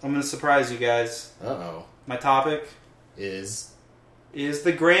 I'm going to surprise you guys. Uh-oh. My topic is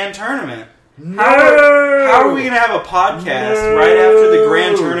the Grand Tournament. No! How are we going to have a podcast right after the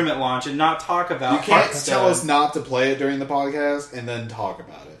Grand Tournament launch and not talk about You can't Hearthstone? tell us not to play it during the podcast and then talk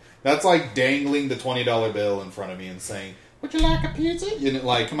about it. That's like dangling the $20 bill in front of me and saying, would you like a pizza? You know,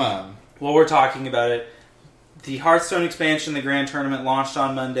 like, come on. Well, we're talking about it. The Hearthstone expansion, the Grand Tournament, launched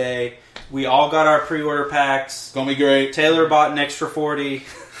on Monday. We all got our pre-order packs. It's gonna be great. Taylor bought an extra 40.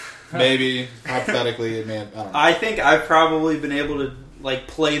 Maybe. Hypothetically, it may have, I don't know. I think I've probably been able to like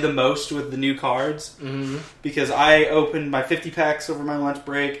play the most with the new cards. Mm-hmm. Because I opened my 50 packs over my lunch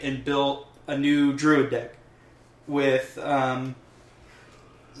break and built a new Druid deck. With,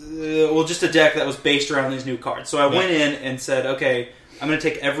 just a deck that was based around these new cards. So I went in and said, okay, I'm going to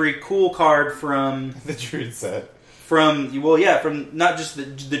take every cool card from the Druid set. From not just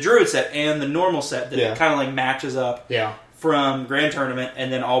the Druid set and the normal set that kind of like matches up from Grand Tournament,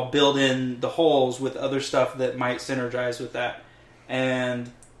 and then I'll build in the holes with other stuff that might synergize with that.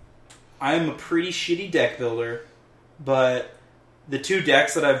 And I'm a pretty shitty deck builder, but the 2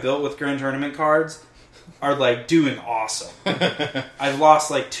 decks that I've built with Grand Tournament cards are like doing awesome. I've lost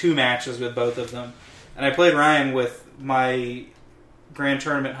like 2 matches with both of them, and I played Ryan with my Grand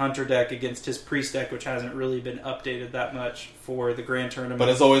Tournament Hunter deck against his Priest deck, which hasn't really been updated that much for the Grand Tournament. But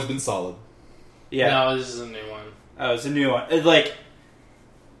it's always been solid. Yeah. No, this is a new one. Oh, it's a new one. It, like,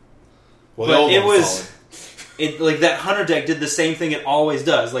 well, but it was solid. It like that Hunter deck did the same thing it always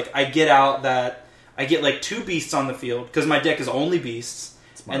does. Like, I get like 2 beasts on the field because my deck is only beasts.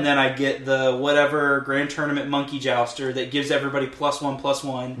 Smart. And then I get the whatever Grand Tournament Monkey Jouster that gives everybody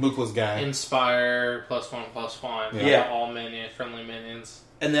 +1/+1. Mookless guy. Inspire +1/+1. Yeah. All friendly minions.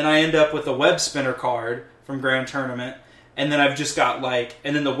 And then I end up with a Web Spinner card from Grand Tournament. And then I've just got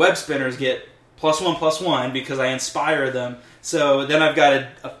and then the Web Spinners get +1/+1 because I inspire them. So then I've got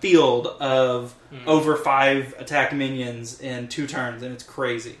a field of over 5 attack minions in 2 turns, and it's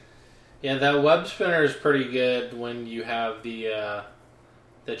crazy. Yeah, that Web Spinner is pretty good when you have the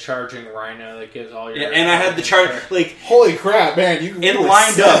charging rhino that gives all your... Yeah, and I had the charge... Like, holy crap, man. It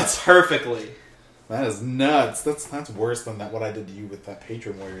lined up perfectly. That is nuts. That's worse than what I did to you with that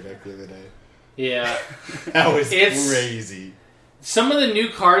Patron Warrior deck the other day. Yeah. That was crazy. Some of the new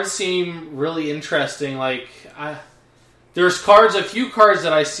cards seem really interesting. Like, there's a few cards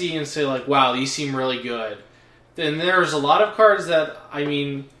that I see and say, like, wow, these seem really good. Then there's a lot of cards that, I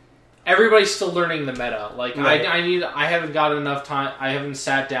mean... Everybody's still learning the meta. Like, right. I haven't got enough time. I haven't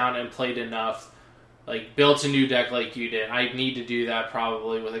sat down and played enough. Like, built a new deck like you did. I need to do that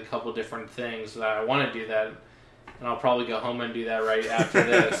probably with a couple different things that I want to do that. And I'll probably go home and do that right after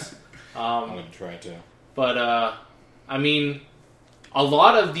this. I'm going to try to. But, I mean, a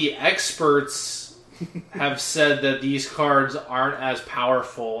lot of the experts have said that these cards aren't as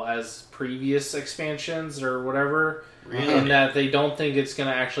powerful as previous expansions or whatever. Really? And that they don't think it's going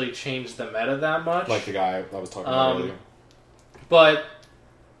to actually change the meta that much. Like the guy I was talking about earlier. But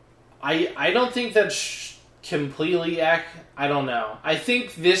I don't think that's completely I don't know. I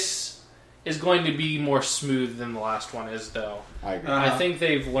think this is going to be more smooth than the last one is, though. I agree. I think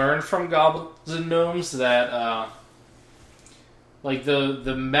they've learned from Goblins and Gnomes that, like,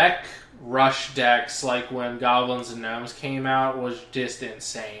 the mech rush decks, like when Goblins and Gnomes came out, was just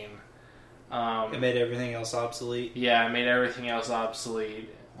insane. It made everything else obsolete. Yeah, it made everything else obsolete.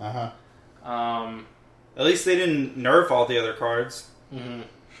 Uh-huh. At least they didn't nerf all the other cards. Mm-hmm.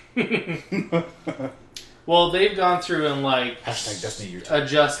 Well, they've gone through and #Destiny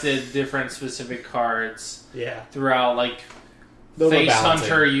adjusted different specific cards. Yeah. Throughout, Those are Face balancing.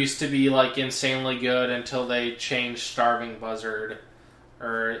 Hunter used to be insanely good until they changed Starving Buzzard,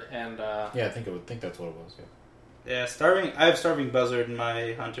 Yeah, I think that's what it was. Yeah. Yeah, I have Starving Buzzard in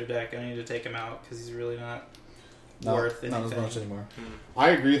my Hunter deck. I need to take him out because he's really not worth anything. Not as much anymore.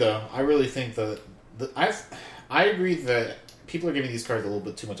 I agree, though. I really think that I agree that people are giving these cards a little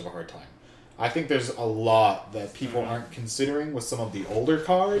bit too much of a hard time. I think there's a lot that people aren't considering with some of the older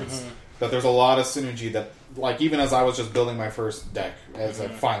cards. That there's a lot of synergy that, even as I was just building my first deck, as I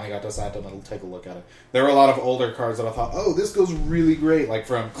finally got to sit down and take a look at it, there were a lot of older cards that I thought, oh, this goes really great,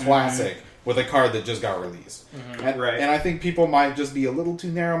 from Classic, with a card that just got released. And I think people might just be a little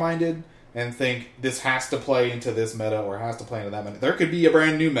too narrow-minded and think this has to play into this meta or has to play into that meta. There could be a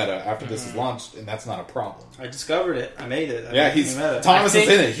brand new meta after this is launched, and that's not a problem. I discovered it. I made it. Thomas is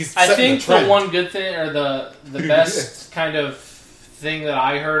in it. He's I setting think the trend. one good thing, or the best kind of thing that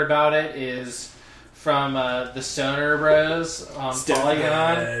I heard about it is from the Stoner Bros on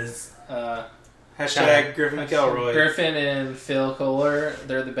Polygon. Hashtag Griffin McElroy. Griffin and Phil Kohler,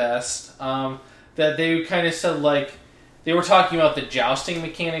 they're the best. That they kind of said, they were talking about the jousting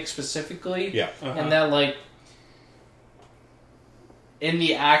mechanic specifically. Yeah. And that, in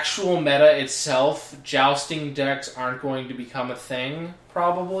the actual meta itself, jousting decks aren't going to become a thing,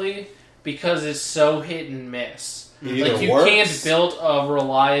 probably, because it's so hit and miss. It you can't build a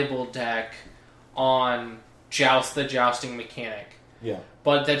reliable deck on the jousting mechanic. Yeah.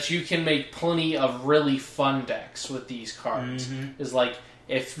 But that you can make plenty of really fun decks with these cards. Is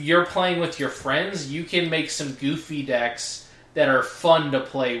if you're playing with your friends, you can make some goofy decks that are fun to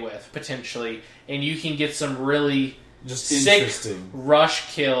play with, potentially. And you can get some really just sick interesting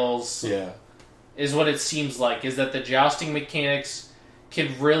rush kills. Yeah. Is what it seems like. Is that the jousting mechanics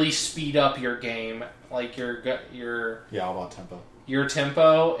can really speed up your game. About tempo. Your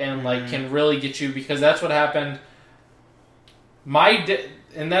tempo, and can really get you, because that's what happened.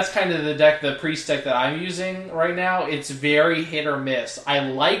 And that's kind of the priest deck that I'm using right now. It's very hit or miss. I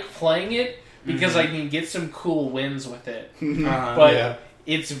like playing it because I can get some cool wins with it. But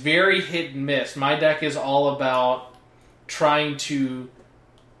it's very hit and miss. My deck is all about trying to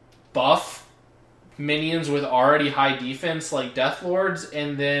buff minions with already high defense, like Death Lords,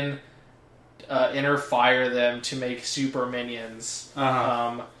 and then inner fire them to make super minions.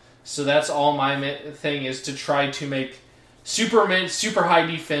 So that's all my thing is, to try to make super high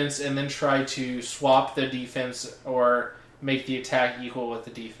defense, and then try to swap the defense or make the attack equal with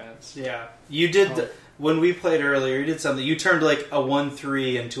the defense. Yeah, you did when we played earlier. You did something. You turned a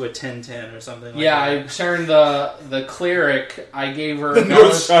 1/3 into a 10/10 or something. I turned the cleric. I gave her the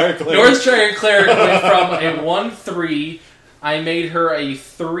Northshire cleric. Northshire cleric went from a 1/3. I made her a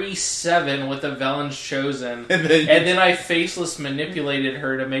 3/7 with a Velen's Chosen, and then I faceless manipulated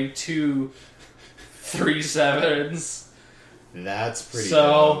her to make 2 3/7s. That's pretty.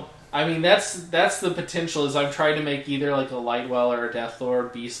 So good. That's the potential. Is I'm trying to make either a Lightwell or a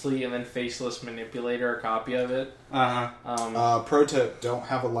Deathlord Beastly, and then faceless manipulator a copy of it. Pro tip: don't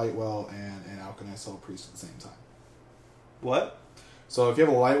have a Lightwell and an Alchemist Soul Priest at the same time. What? So if you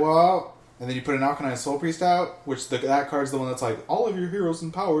have a Lightwell out, and then you put an Alchemist Soul Priest out, which that card's the one that's all of your heroes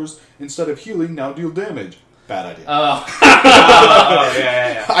and powers, instead of healing, now deal damage. Bad idea. Yeah.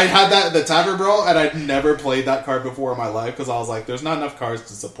 I had that at the Tavern Brawl, and I'd never played that card before in my life, because I was there's not enough cards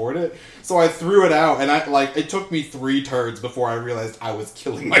to support it. So I threw it out, and it took me 3 turns before I realized I was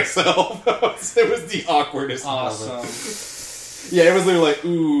killing myself. It was the awkwardest moment. Yeah, it was literally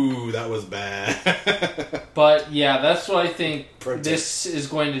ooh, that was bad. But yeah, that's what I think this is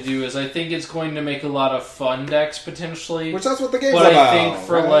going to do. Is I think it's going to make a lot of fun decks potentially. Which that's what the game's about. But I think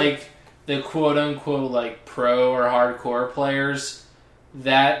for the quote unquote pro or hardcore players,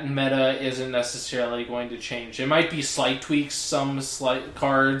 that meta isn't necessarily going to change. It might be slight tweaks. Some slight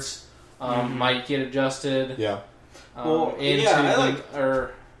cards might get adjusted. Yeah.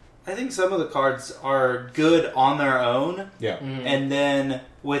 I think some of the cards are good on their own. Yeah. And then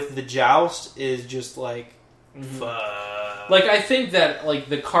with the joust is just fuck. I think that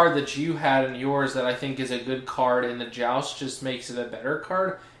the card that you had in yours that I think is a good card in the joust just makes it a better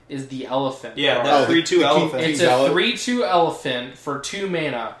card is the elephant. Yeah, that 3/2 elephant. It's a 3/2 elephant for 2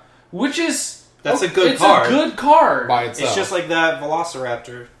 mana, which is a good card. It's a good card by itself. It's just like that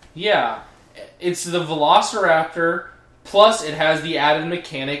Velociraptor. Yeah, it's the Velociraptor. Plus, it has the added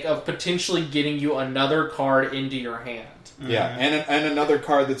mechanic of potentially getting you another card into your hand. Yeah, and another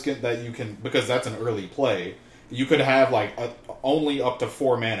card that you can, because that's an early play, you could have like only up to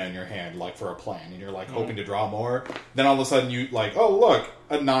 4 mana in your hand, like for a plan, and you're like hoping to draw more. Then all of a sudden you like, oh look,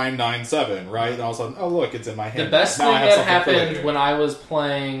 a 9/9/7, right? And all of a sudden, oh look, it's in my hand. The best thing that happened when I was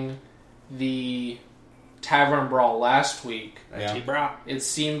playing the Tavern Brawl last week, it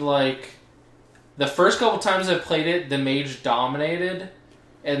seemed like the first couple times I played it, the mage dominated,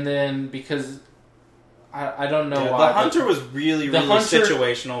 and then because I don't know why. The hunter was really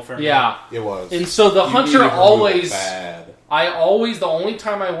situational for me. Yeah, it was. And so the hunter always... the only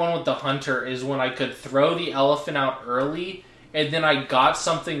time I won with the hunter is when I could throw the elephant out early, and then I got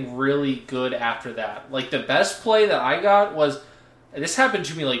something really good after that. Like, the best play that I got was... This happened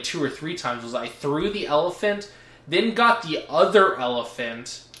to me like 2 or 3 times, was I threw the elephant, then got the other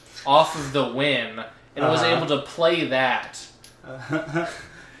elephant off of the win, and was able to play that.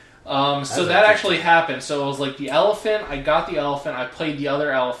 So that actually happened. So it was like the elephant, I got the elephant, I played the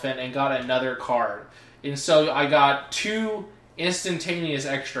other elephant, and got another card. And so I got 2 instantaneous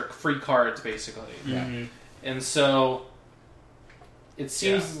extra free cards, basically. Mm-hmm. And so it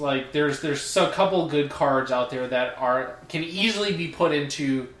seems like there's a couple good cards out there that can easily be put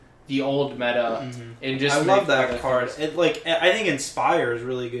into the old meta, and just I love that card. I think Inspire is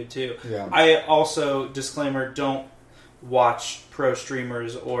really good too. Yeah. I also, disclaimer, don't watch pro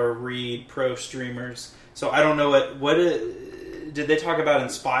streamers or read pro streamers, so I don't know what did they talk about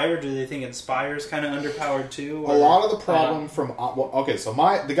Inspire? Do they think Inspire is kind of underpowered too? Or? A lot of the problem from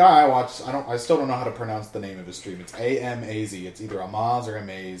the guy I watched, I still don't know how to pronounce the name of his stream. It's AMAZ. It's either Amaz or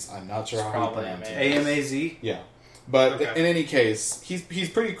Amaze. I'm not sure how to pronounce it. AMAZ. Yeah. But in any case, he's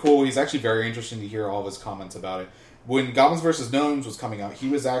pretty cool. He's actually very interesting to hear all of his comments about it. When Goblins vs. Gnomes was coming out, he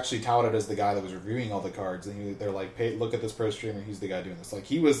was actually touted as the guy that was reviewing all the cards. And they're like, hey, look at this pro streamer. He's the guy doing this. Like,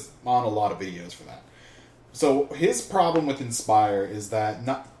 he was on a lot of videos for that. So his problem with Inspire is that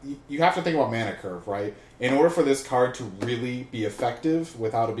you have to think about mana curve, right? In order for this card to really be effective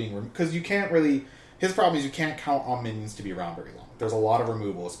without it being... Because you can't really... His problem is you can't count on minions to be around very long. There's a lot of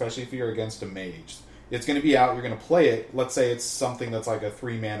removal, especially if you're against a mage. It's going to be out, you're going to play it. Let's say it's something that's like a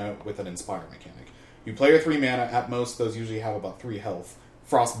 3 mana with an Inspire mechanic. You play your 3 mana, at most those usually have about 3 health.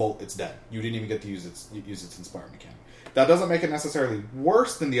 Frostbolt, it's dead. You didn't even get to use its Inspire mechanic. That doesn't make it necessarily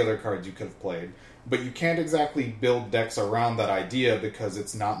worse than the other cards you could have played, but you can't exactly build decks around that idea because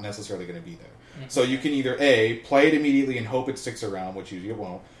it's not necessarily going to be there. Mm-hmm. So you can either A, play it immediately and hope it sticks around, which usually it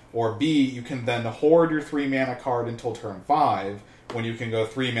won't, or B, you can then hoard your 3 mana card until turn 5 when you can go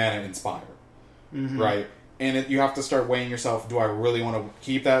 3 mana Inspire. Mm-hmm. Right? And you have to start weighing yourself, do I really want to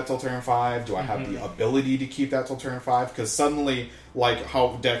keep that till turn 5? Do I have the ability to keep that till turn 5? Because suddenly, like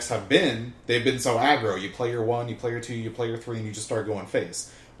how decks have been, they've been so aggro. You play your 1, you play your 2, you play your 3, and you just start going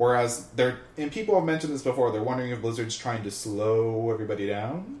face. Whereas, and people have mentioned this before, they're wondering if Blizzard's trying to slow everybody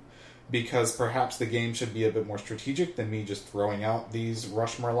down, because perhaps the game should be a bit more strategic than me just throwing out these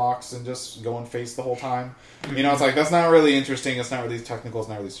Rush Murlocs and just going face the whole time. You know, it's like, that's not really interesting, it's not really technical, it's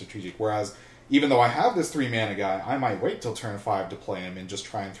not really strategic. Whereas, even though I have this 3 mana guy, I might wait till turn 5 to play him and just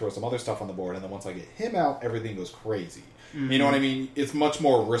try and throw some other stuff on the board, and then once I get him out, everything goes crazy. Mm-hmm. You know what I mean? It's much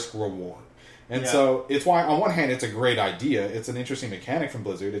more risk-reward. And so, it's why, on one hand, it's a great idea. It's an interesting mechanic from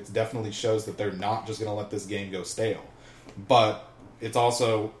Blizzard. It definitely shows that they're not just going to let this game go stale. But it's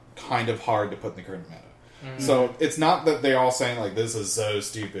also kind of hard to put in the current meta. Mm-hmm. So, it's not that they're all saying, like, this is so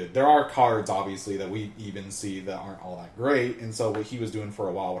stupid. There are cards, obviously, that we even see that aren't all that great. And so, what he was doing for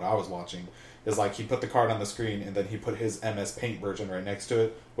a while, what I was watching, is like he put the card on the screen and then he put his MS Paint version right next to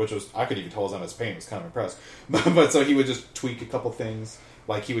it, which was, I could even tell his MS Paint was kind of impressed. But so he would just tweak a couple things,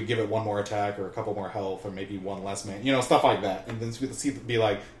 like he would give it 1 more attack or a couple more health or maybe 1 less mana, you know, stuff like that. And then be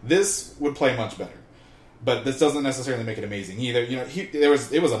like, this would play much better. But this doesn't necessarily make it amazing either. You know,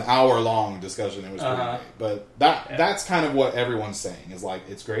 it was an hour-long discussion. It was pretty great. But that's kind of what everyone's saying, is like,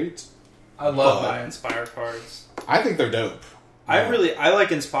 it's great. I love my Inspire cards. I think they're dope. I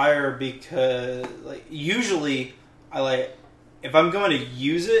like Inspire because, like, usually if I'm going to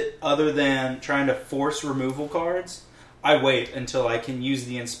use it other than trying to force removal cards, I wait until I can use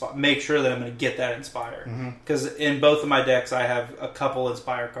the Inspire, make sure that I'm going to get that Inspire. Because in both of my decks I have a couple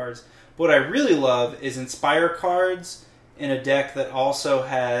Inspire cards. But what I really love is Inspire cards in a deck that also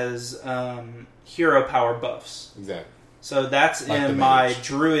has hero power buffs. Exactly. So that's like in my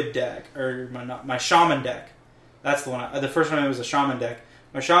Druid deck, or my Shaman deck. That's the one. The first one was a Shaman deck.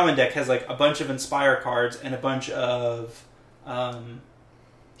 My Shaman deck has like a bunch of Inspire cards and a bunch of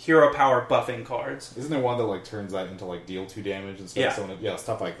hero power buffing cards. Isn't there one that like turns that into like deal 2 damage and stuff?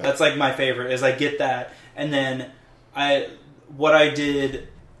 Stuff like that. That's like my favorite. Is I get that, and then what I did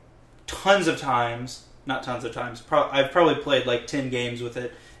tons of times, not tons of times. I've probably played like 10 games with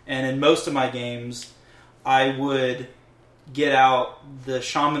it, and in most of my games, I would get out the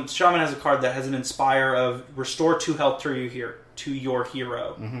Shaman. Shaman has a card that has an Inspire of restore 2 health to your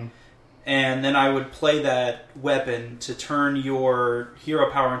hero. Mm-hmm. And then I would play that weapon to turn your hero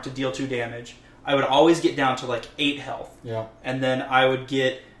power into deal 2 damage. I would always get down to like 8 health. Yeah. And then I would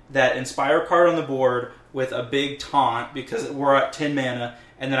get that Inspire card on the board with a big taunt because we're at 10 mana.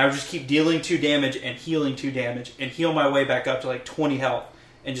 And then I would just keep dealing 2 damage and healing 2 damage and heal my way back up to like 20 health.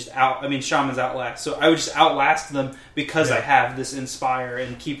 And just Shaman's Outlast. So I would just outlast them because I have this Inspire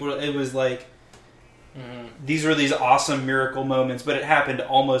and keep it was like... These were these awesome miracle moments, but it happened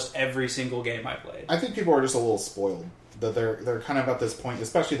almost every single game I played. I think people are just a little spoiled. That they're kind of at this point,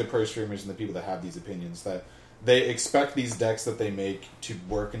 especially the pro streamers and the people that have these opinions, that they expect these decks that they make to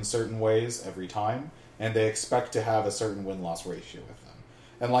work in certain ways every time, and they expect to have a certain win-loss ratio with them.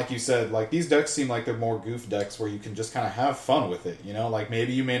 And like you said, like these decks seem like they're more goof decks where you can just kind of have fun with it, you know? Like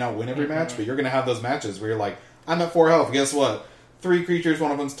maybe you may not win every match, but you're going to have those matches where you're like, I'm at 4 health, guess what? 3 creatures,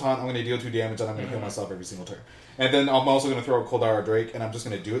 one of them's taunt, I'm going to deal 2 damage, and I'm going to heal myself every single turn. And then I'm also going to throw a Koldara Drake, and I'm just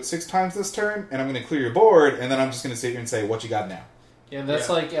going to do it 6 times this turn, and I'm going to clear your board, and then I'm just going to sit here and say, what you got now? Yeah, that's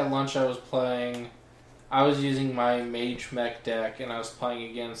like at lunch I was using my Mage Mech deck, and I was playing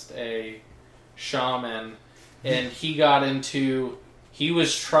against a Shaman, and he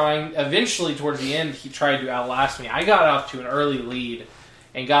was trying, eventually towards the end, he tried to outlast me. I got off to an early lead,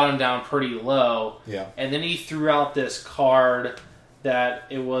 and got him down pretty low. Yeah. And then he threw out this card that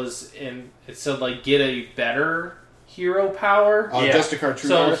it said like get a better hero power. Just a card.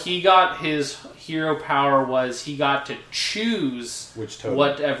 So he got his hero power was he got to choose which totem?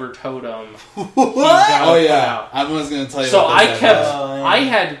 Whatever totem. What? Oh yeah, I was going to tell you. So I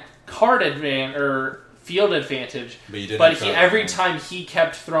had card advantage or field advantage, but every time he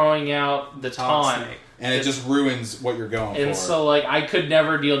kept throwing out the taunt. And it just ruins what you're going for. And so, like, I could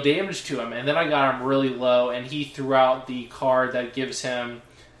never deal damage to him. And then I got him really low, and he threw out the card that gives him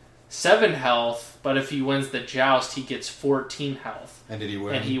 7 health, but if he wins the joust, he gets 14 health. And did he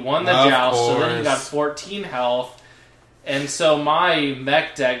win? And he won the joust, so then he got 14 health. And so my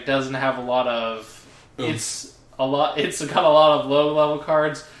mech deck doesn't have a lot of... It's got a lot of low-level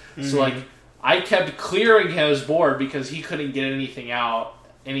cards. Mm-hmm. So, like, I kept clearing his board because he couldn't get anything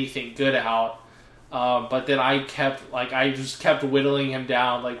good out. But then I just kept whittling him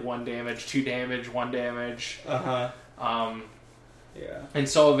down, like 1 damage, 2 damage, 1 damage. Yeah. And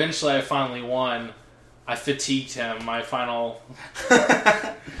so eventually I finally won. I fatigued him. At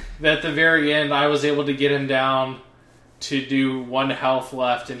the very end, I was able to get him down to do 1 health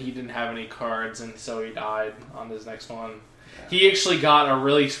left, and he didn't have any cards, and so he died on his next one. Yeah. He actually got a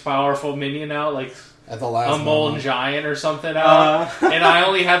really powerful minion out, like... At the last a Molten Giant or something out, and I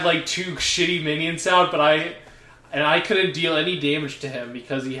only had like 2 shitty minions out, but I couldn't deal any damage to him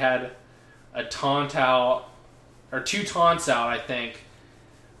because he had a taunt out, or 2 taunts out, I think.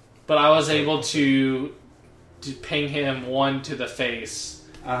 But I was able to ping him 1 to the face,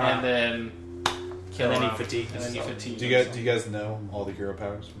 and then kill him. And then he fatigued. Do you guys know all the hero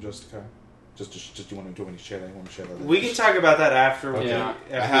powers from Justicar? Just do you want me to share that? We can talk about that after we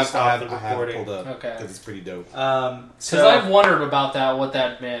stop the recording. I have it pulled up because it's pretty dope. Because I've wondered about that, what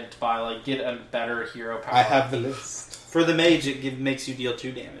that meant by like get a better hero power. I have the list. For the mage, it makes you deal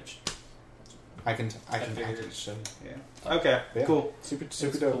 2 damage. I can show you. Yeah. Okay. Yeah. Cool. Super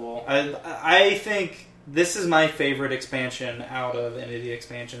dope. Cool. I think this is my favorite expansion out of any of the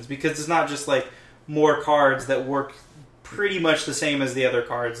expansions because it's not just like more cards that work pretty much the same as the other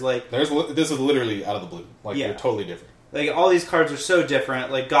cards. Like this is literally out of the blue. Like they're totally different. Like all these cards are so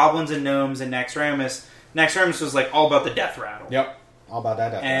different. Like Goblins and Gnomes and Naxxramas. Naxxramas was like all about the death rattle. Yep. All about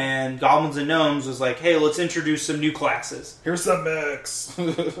that death rattle. And Goblins and Gnomes was like, hey, let's introduce some new classes. Here's some mix.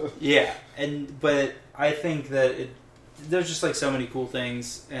 Yeah. But I think that there's just like so many cool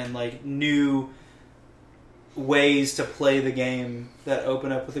things and like new ways to play the game that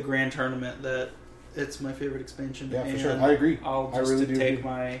open up with a grand tournament that it's my favorite expansion. Yeah, for sure. I agree. I'll just take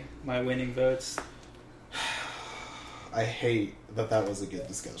my winning votes. I hate that was a good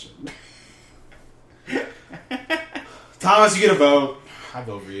discussion. Thomas, you get a vote. I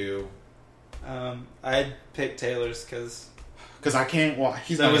vote for you. I'd pick Taylor's because I can't. Well,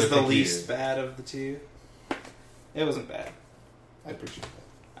 that was the least bad of the 2. It wasn't bad. I appreciate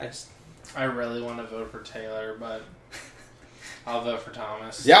that. I really want to vote for Taylor, but I'll vote for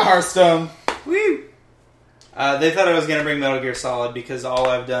Thomas. Yeah, Hearthstone. Woo! They thought I was going to bring Metal Gear Solid because all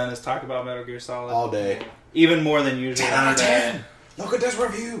I've done is talk about Metal Gear Solid. All day. Even more than usual. 10 out of 10! Look at this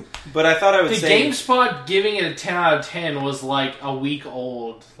review! But I thought I would say... GameSpot giving it a 10 out of 10 was like a week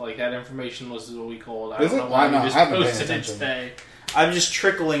old. Like, that information was a week old. I don't know why we just posted it today. I'm just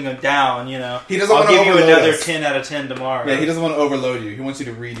trickling them down, you know. He doesn't I'll want to give you overload another us. 10 out of 10 tomorrow. Yeah, he doesn't want to overload you. He wants you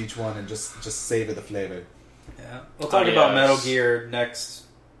to read each one and just savor the flavor. Yeah. We'll talk about Metal Gear next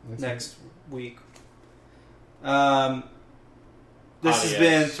week. This has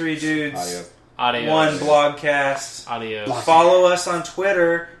been 3 Dudes, Adios. 1 Blogcast. Adios. Follow us on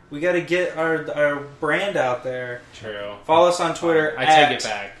Twitter. We got to get our brand out there. True. Follow us on Twitter. I take it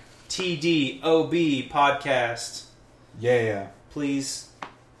back. TDOB Podcast. Yeah. Please,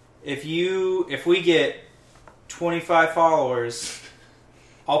 if we get 25 followers,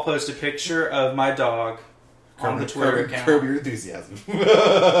 I'll post a picture of my dog on the Twitter account. Curb your enthusiasm.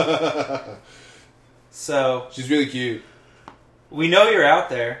 So she's really cute. We know you're out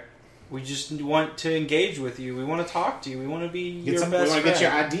there. We just want to engage with you. We want to talk to you. We want to be your best friend. We want to get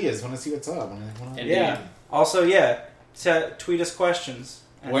your ideas. We want to see what's up. Yeah. Also, tweet us questions.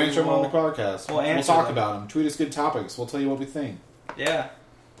 We'll answer them on the podcast. We'll talk about them. Tweet us good topics. We'll tell you what we think. Yeah.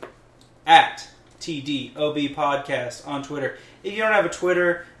 At TDOB Podcast on Twitter. If you don't have a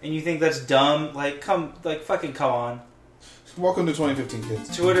Twitter and you think that's dumb, fucking come on. Welcome to 2015,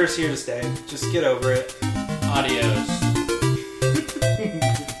 kids. Twitter's here to stay. Just get over it. Adios.